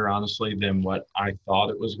little bigger, honestly, than what I thought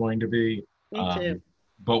it was going to be. Me too.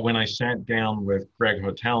 But when I sat down with Greg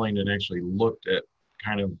Hotelling and actually looked at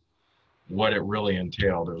kind of what it really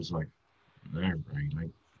entailed, it was like, all right,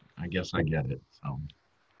 I guess I get it. So,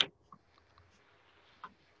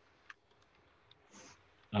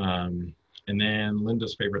 and then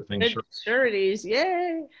Linda's favorite thing, sureties,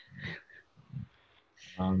 yay!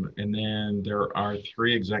 And then there are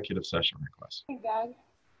 3 executive session requests. Hey, Doug,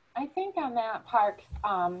 I think on that park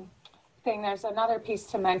thing, there's another piece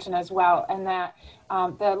to mention as well, and that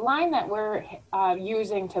the line that we're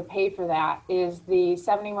using to pay for that is the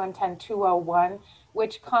 7110-201,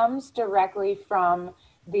 which comes directly from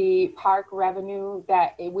the park revenue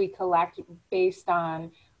that we collect based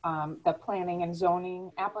on the planning and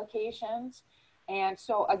zoning applications. And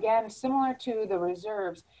so again, similar to the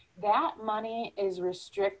reserves, that money is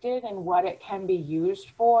restricted in what it can be used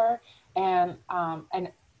for. And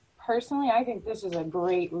personally, I think this is a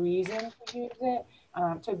great reason to use it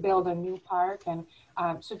to build a new park. And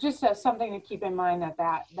so just something to keep in mind,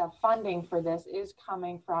 that the funding for this is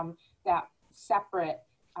coming from that separate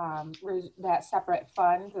fund,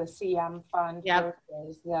 the CM fund, Yep.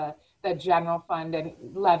 versus the general fund and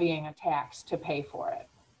levying a tax to pay for it.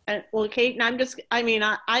 Well, Kate, and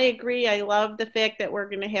I agree. I love the fact that we're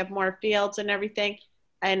going to have more fields and everything.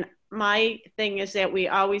 And my thing is that we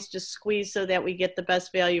always just squeeze so that we get the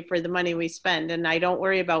best value for the money we spend. And I don't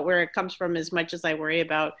worry about where it comes from as much as I worry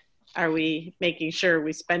about, are we making sure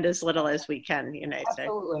we spend as little as we can, you know?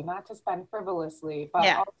 Absolutely, not to spend frivolously, but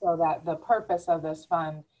Yeah. also that the purpose of this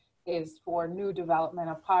fund is for new development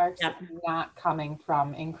of parks, Yep. not coming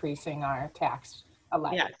from increasing our tax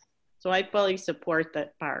levy. Yes. So I fully support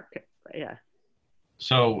that park. Yeah.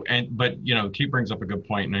 So, but Kate brings up a good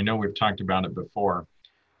point, and I know we've talked about it before.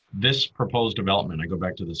 This proposed development, I go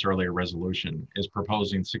back to this earlier resolution, is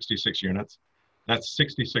proposing 66 units. That's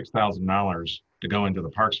 $66,000 to go into the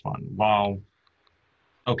Parks Fund. While,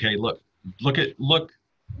 okay, look,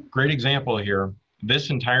 great example here. This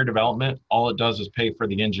entire development, all it does is pay for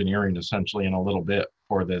the engineering essentially and a little bit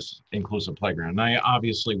for this inclusive playground. Now,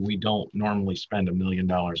 obviously, we don't normally spend $1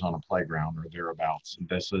 million on a playground or thereabouts.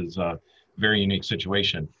 This is a very unique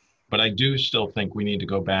situation. But I do still think we need to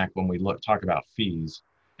go back when we talk about fees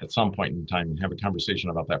at some point in time and have a conversation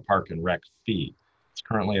about that park and rec fee. It's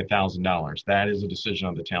currently $1,000. That is a decision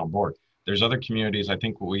of the town board. There's other communities, I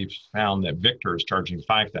think we've found that Victor is charging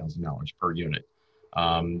 $5,000 per unit.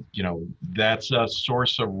 That's a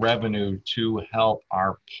source of revenue to help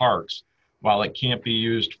our parks. While it can't be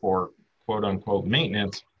used for quote unquote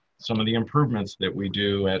maintenance, some of the improvements that we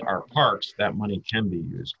do at our parks, that money can be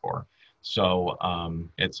used for. So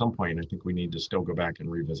at some point, I think we need to still go back and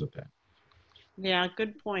revisit that. Yeah,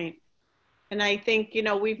 good point. And I think,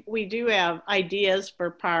 we do have ideas for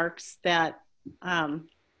parks that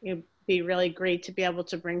it'd be really great to be able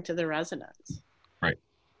to bring to the residents. Right,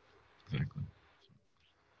 exactly.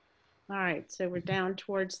 All right, so we're down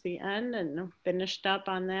towards the end and finished up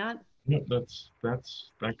on that. Yep,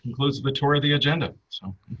 that concludes the tour of the agenda.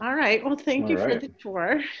 So. All right, well, thank you for the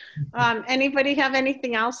tour. Anybody have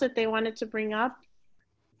anything else that they wanted to bring up?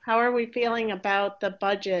 How are we feeling about the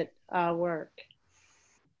budget work?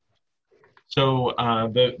 So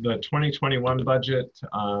the 2021 budget,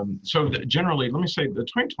 generally, let me say the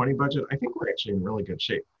 2020 budget, I think we're actually in really good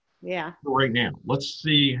shape. Yeah. Right now, let's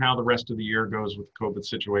see how the rest of the year goes with the COVID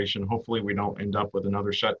situation. Hopefully we don't end up with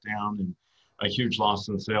another shutdown and a huge loss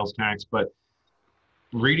in sales tax, but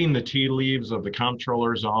reading the tea leaves of the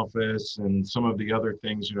comptroller's office and some of the other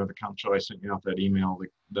things, the comptroller, I sent you out that email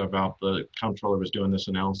about the comptroller was doing this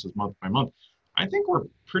analysis month by month. I think we're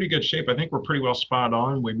pretty good shape. I think we're pretty well spot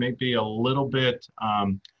on. We may be a little bit,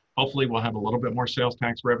 hopefully we'll have a little bit more sales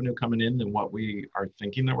tax revenue coming in than what we are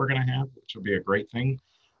thinking that we're going to have, which will be a great thing.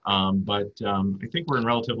 But I think we're in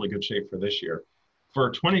relatively good shape for this year. For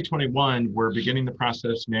 2021, we're beginning the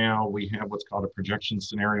process now. We have what's called a projection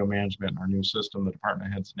scenario management in our new system. The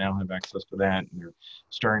department heads now have access to that, and they're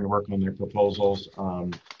starting to work on their proposals.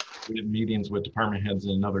 We have meetings with department heads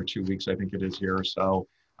in another 2 weeks, I think it is here or so,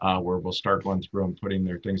 where we'll start going through and putting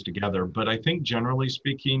their things together. But I think generally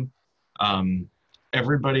speaking,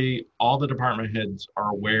 everybody, all the department heads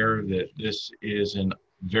are aware that this is a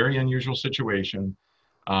very unusual situation.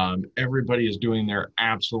 Everybody is doing their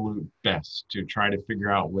absolute best to try to figure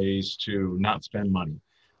out ways to not spend money.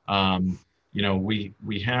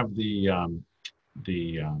 We have the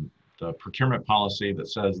procurement policy that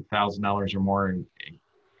says $1,000 or more and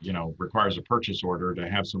requires a purchase order to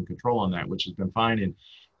have some control on that, which has been fine.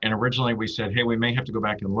 And originally we said, hey, we may have to go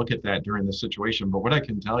back and look at that during the situation. But what I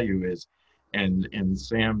can tell you is, and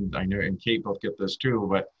Sam, I know, and Kate both get this too,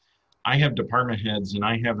 but I have department heads and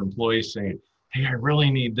I have employees saying, hey, I really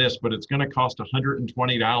need this, but it's going to cost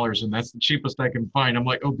 $120 and that's the cheapest I can find. I'm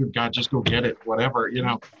like, oh, good God, just go get it, whatever,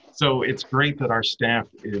 So it's great that our staff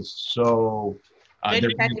is so...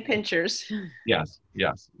 Good penny pinchers. Yes.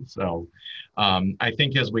 So I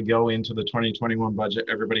think as we go into the 2021 budget,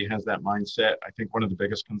 everybody has that mindset. I think one of the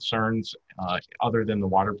biggest concerns, other than the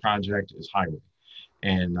water project, is highway.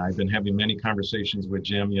 And I've been having many conversations with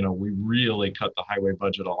Jim. We really cut the highway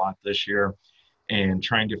budget a lot this year, and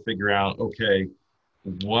trying to figure out, okay,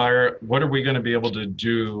 what are we going to be able to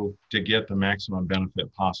do to get the maximum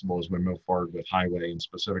benefit possible as we move forward with highway, and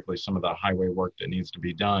specifically some of the highway work that needs to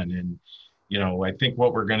be done. And I think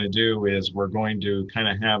what we're going to do is we're going to kind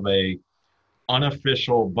of have a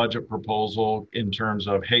unofficial budget proposal in terms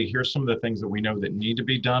of, hey, here's some of the things that we know that need to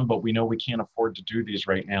be done, but we know we can't afford to do these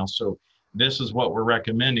right now. So this is what we're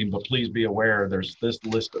recommending, but please be aware there's this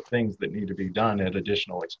list of things that need to be done at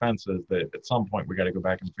additional expenses that at some point we got to go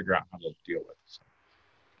back and figure out how to deal with. So.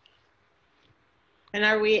 And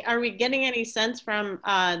are we getting any sense from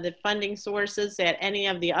the funding sources that any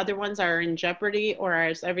of the other ones are in jeopardy, or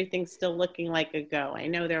is everything still looking like a go? I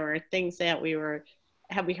know there were things that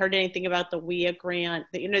have we heard anything about the WIA grant?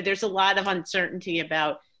 You know, there's a lot of uncertainty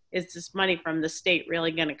about, is this money from the state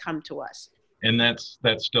really going to come to us? And that's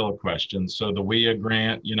still a question. So the WIA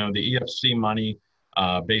grant, you know, the EFC money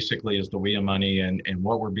basically is the WIA money, and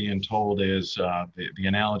what we're being told is the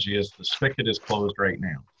analogy is the spigot is closed right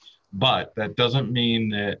now. But that doesn't mean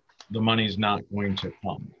that the money's not going to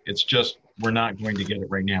come. It's just we're not going to get it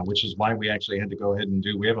right now, which is why we actually had to go ahead and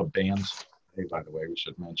we have a band today, by the way, we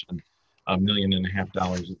should mention. $1.5 million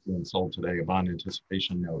is being sold today, a bond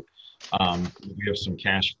anticipation note. We have some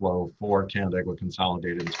cash flow for Canandaigua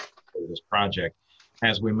Consolidated for this project.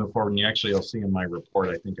 As we move forward, and you'll see in my report,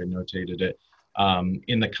 I think I notated it,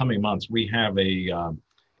 in the coming months, we have a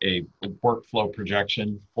workflow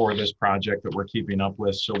projection for this project that we're keeping up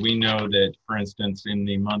with. So we know that, for instance, in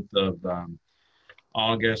the month of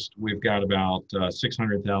August, we've got about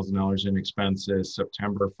 $600,000 in expenses.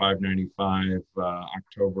 September, $595.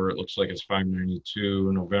 October, it looks like it's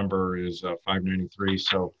 $592. November is $593.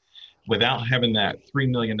 So without having that $3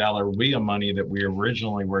 million WIA money that we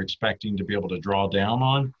originally were expecting to be able to draw down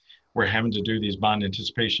on, we're having to do these bond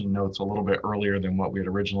anticipation notes a little bit earlier than what we had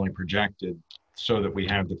originally projected, so that we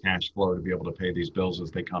have the cash flow to be able to pay these bills as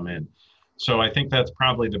they come in. So I think that's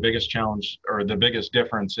probably the biggest challenge, or the biggest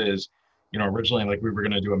difference is, you know, originally like we were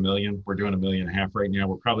going to do $1 million, we're doing $1.5 million right now.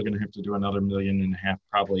 We're probably going to have to do another $1.5 million,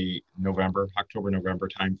 probably October, November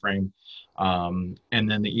timeframe. And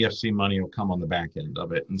then the EFC money will come on the back end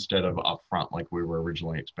of it instead of upfront like we were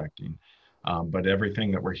originally expecting. But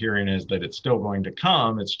everything that we're hearing is that it's still going to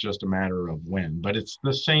come. It's just a matter of when. But it's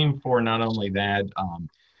the same for not only that.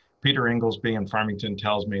 Peter Inglesby in Farmington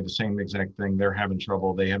tells me the same exact thing. They're having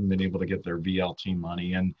trouble. They haven't been able to get their VLT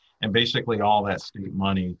money, and basically all that state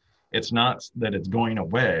money. It's not that it's going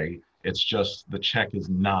away. It's just the check is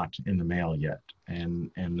not in the mail yet,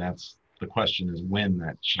 and that's the question, is when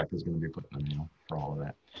that check is going to be put in the mail for all of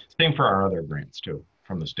that. Same for our other grants too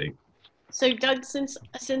from the state. So Doug, since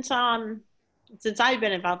I've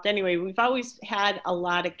been involved anyway, we've always had a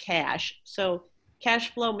lot of cash. So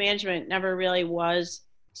cash flow management never really was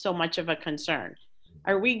so much of a concern.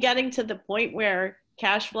 Are we getting to the point where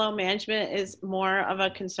cash flow management is more of a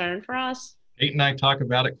concern for us? Kate and I talk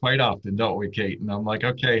about it quite often, don't we, Kate? And I'm like,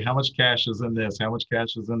 okay, how much cash is in this? How much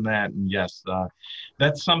cash is in that? And yes,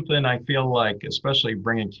 that's something I feel like, especially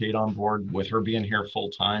bringing Kate on board with her being here full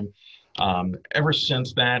time. Ever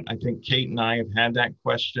since that, I think Kate and I have had that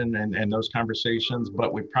question and those conversations,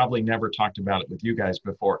 but we probably never talked about it with you guys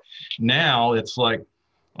before. Now it's like,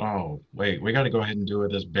 oh, wait, we got to go ahead and do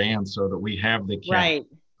this band so that we have the cash, right,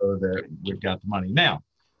 so that we've got the money. Now,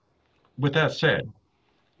 with that said,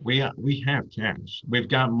 we have cash. We've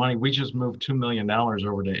got money. We just moved $2 million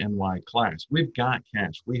over to NY class. We've got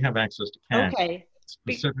cash. We have access to cash. Okay.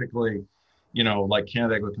 Specifically, you know, like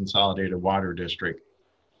Canandaigua Consolidated Water District,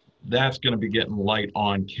 that's going to be getting light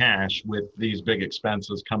on cash with these big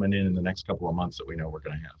expenses coming in the next couple of months that we know we're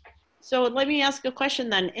going to have. So let me ask a question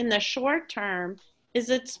then. In the short term, is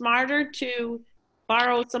it smarter to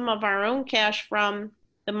borrow some of our own cash from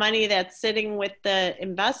the money that's sitting with the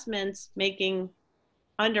investments making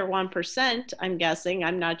under 1%, I'm guessing?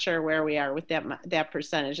 I'm not sure where we are with that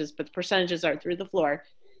percentages, but the percentages are through the floor,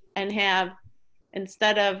 and have,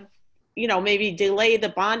 instead of, you know, maybe delay the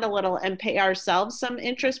bond a little and pay ourselves some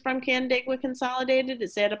interest from Canandaigua Consolidated?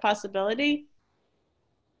 Is that a possibility?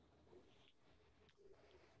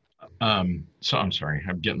 So I'm sorry,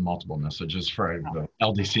 I'm getting multiple messages for the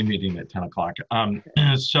LDC meeting at 10 o'clock.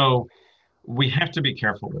 So we have to be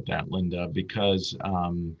careful with that, Linda, because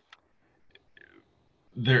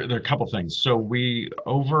there are a couple things. So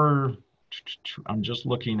I'm just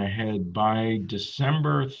looking ahead, by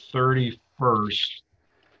December 31st,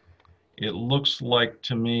 it looks like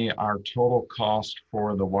to me our total cost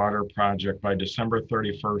for the water project by December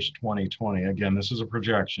 31st, 2020, again, this is a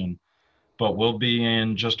projection, but we'll be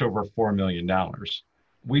in just over $4 million.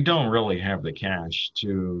 We don't really have the cash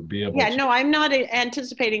to be able to. Yeah, no, I'm not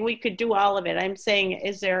anticipating we could do all of it. I'm saying,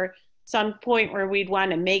 is there some point where we'd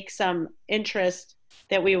want to make some interest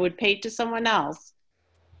that we would pay to someone else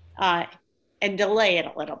and delay it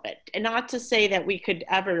a little bit? And not to say that we could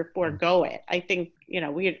ever forego it. I think, you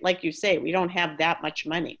know, we, like you say, we don't have that much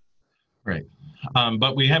money. Right.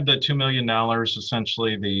 But we have the $2 million,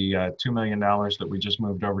 essentially the $2 million that we just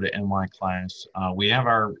moved over to NY class. We have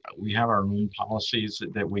our own policies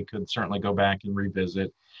that we could certainly go back and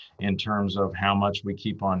revisit in terms of how much we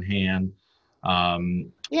keep on hand.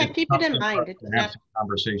 Yeah, keep it in mind. To have some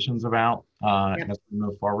conversations about as we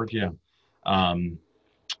move forward. Yeah. And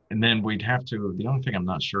then we'd have to, the only thing I'm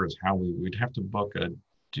not sure is how we'd have to book a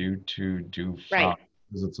due from, Right.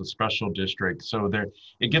 because it's a special district. So there,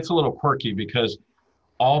 it gets a little quirky because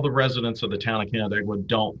all the residents of the town of Canandaigua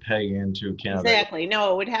don't pay into Canandaigua. Exactly.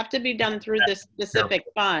 No, it would have to be done through the specific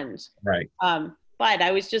funds. Right. But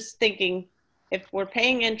I was just thinking, if we're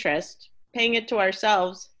paying interest, paying it to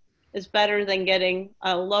ourselves is better than getting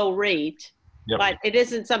a low rate. Yep. But it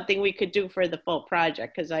isn't something we could do for the full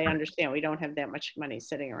project because I understand we don't have that much money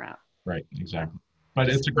sitting around. Right, exactly. But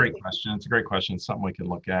it's a great question. It's a great question. It's something we can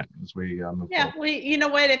look at as we move Yeah, forward. you know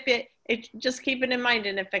what? If it just keep it in mind,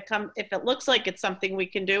 and if it looks like it's something we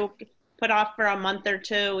can do, put off for a month or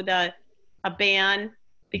two a ban,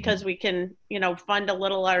 because we can fund a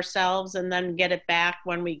little ourselves and then get it back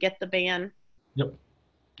when we get the ban. Yep,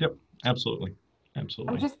 absolutely. I'm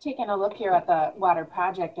just taking a look here at the water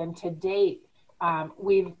project, and to date,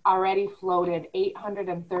 we've already floated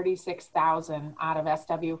 836,000 out of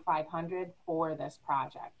SW 500 for this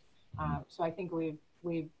project. So I think we've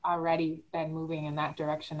already been moving in that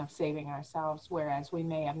direction of saving ourselves, whereas we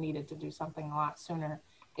may have needed to do something a lot sooner.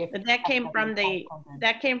 But that came from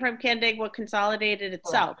Canandaigua Consolidated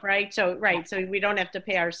itself, right? So so we don't have to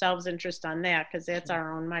pay ourselves interest on that because that's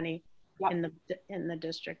our own money in the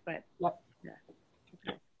district. But yeah.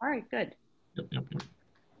 Okay. All right, good. Yep.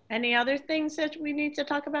 Any other things that we need to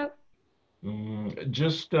talk about?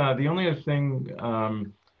 Just the only other thing,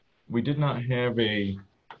 we did not have a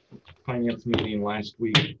finance meeting last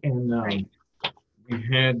week, and we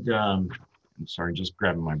had, I'm sorry, just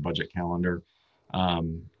grabbing my budget calendar.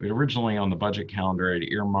 We originally on the budget calendar had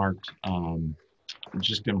earmarked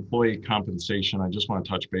just employee compensation. I just want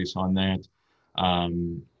to touch base on that.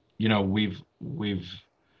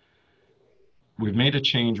 We've made a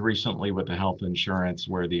change recently with the health insurance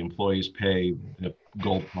where the employees pay the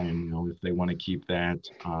gold plan, if they want to keep that.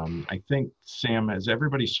 I think, Sam, has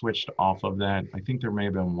everybody switched off of that? I think there may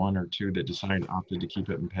have been one or two that opted to keep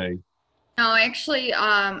it and pay. No, actually,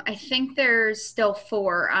 I think there's still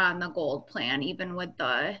 4 on the gold plan, even with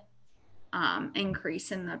the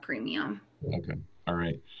increase in the premium. Okay, all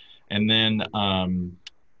right. And then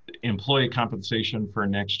employee compensation for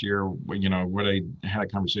next year, what I had a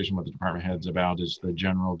conversation with the department heads about is the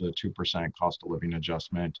 2% cost of living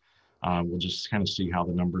adjustment. We'll just kind of see how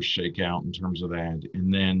the numbers shake out in terms of that.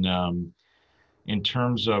 And then in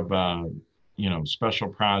terms of special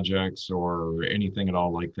projects or anything at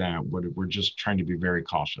all like that, we're just trying to be very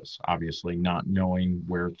cautious, obviously not knowing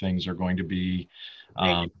where things are going to be.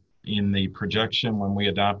 In the projection when we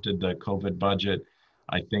adopted the COVID budget,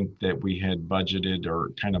 I think that we had budgeted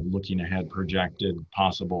or kind of looking ahead projected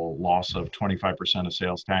possible loss of 25% of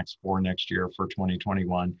sales tax for next year for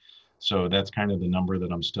 2021. So that's kind of the number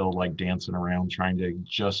that I'm still like dancing around, trying to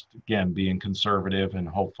just, again, being conservative, and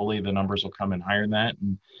hopefully the numbers will come in higher than that.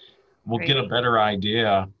 And we'll get a better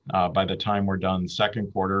idea by the time we're done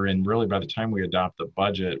second quarter. And really by the time we adopt the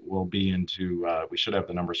budget, we'll be into, we should have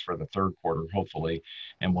the numbers for the third quarter, hopefully,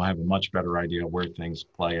 and we'll have a much better idea where things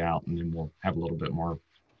play out. And then we'll have a little bit more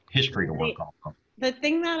history to work off of. The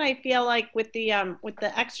thing that I feel like with the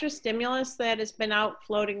extra stimulus that has been out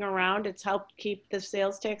floating around, it's helped keep the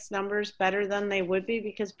sales tax numbers better than they would be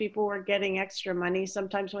because people were getting extra money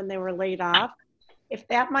sometimes when they were laid off. If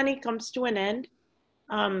that money comes to an end,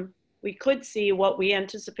 we could see what we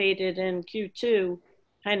anticipated in Q2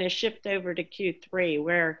 kind of shift over to Q3,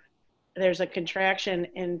 where there's a contraction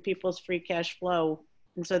in people's free cash flow,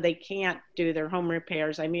 and so they can't do their home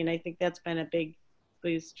repairs. I mean, I think that's been a big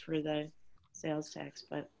boost for the sales tax,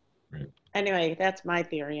 but anyway, that's my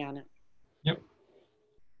theory on it. Yep.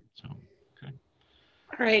 So, okay.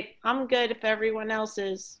 All right, I'm good if everyone else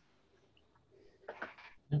is.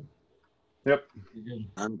 Yep.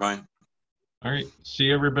 I'm fine. All right.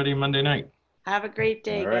 See everybody Monday night. Have a great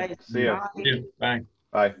day, All right. guys. See ya. Bye.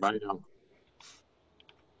 Bye. Bye. Bye now.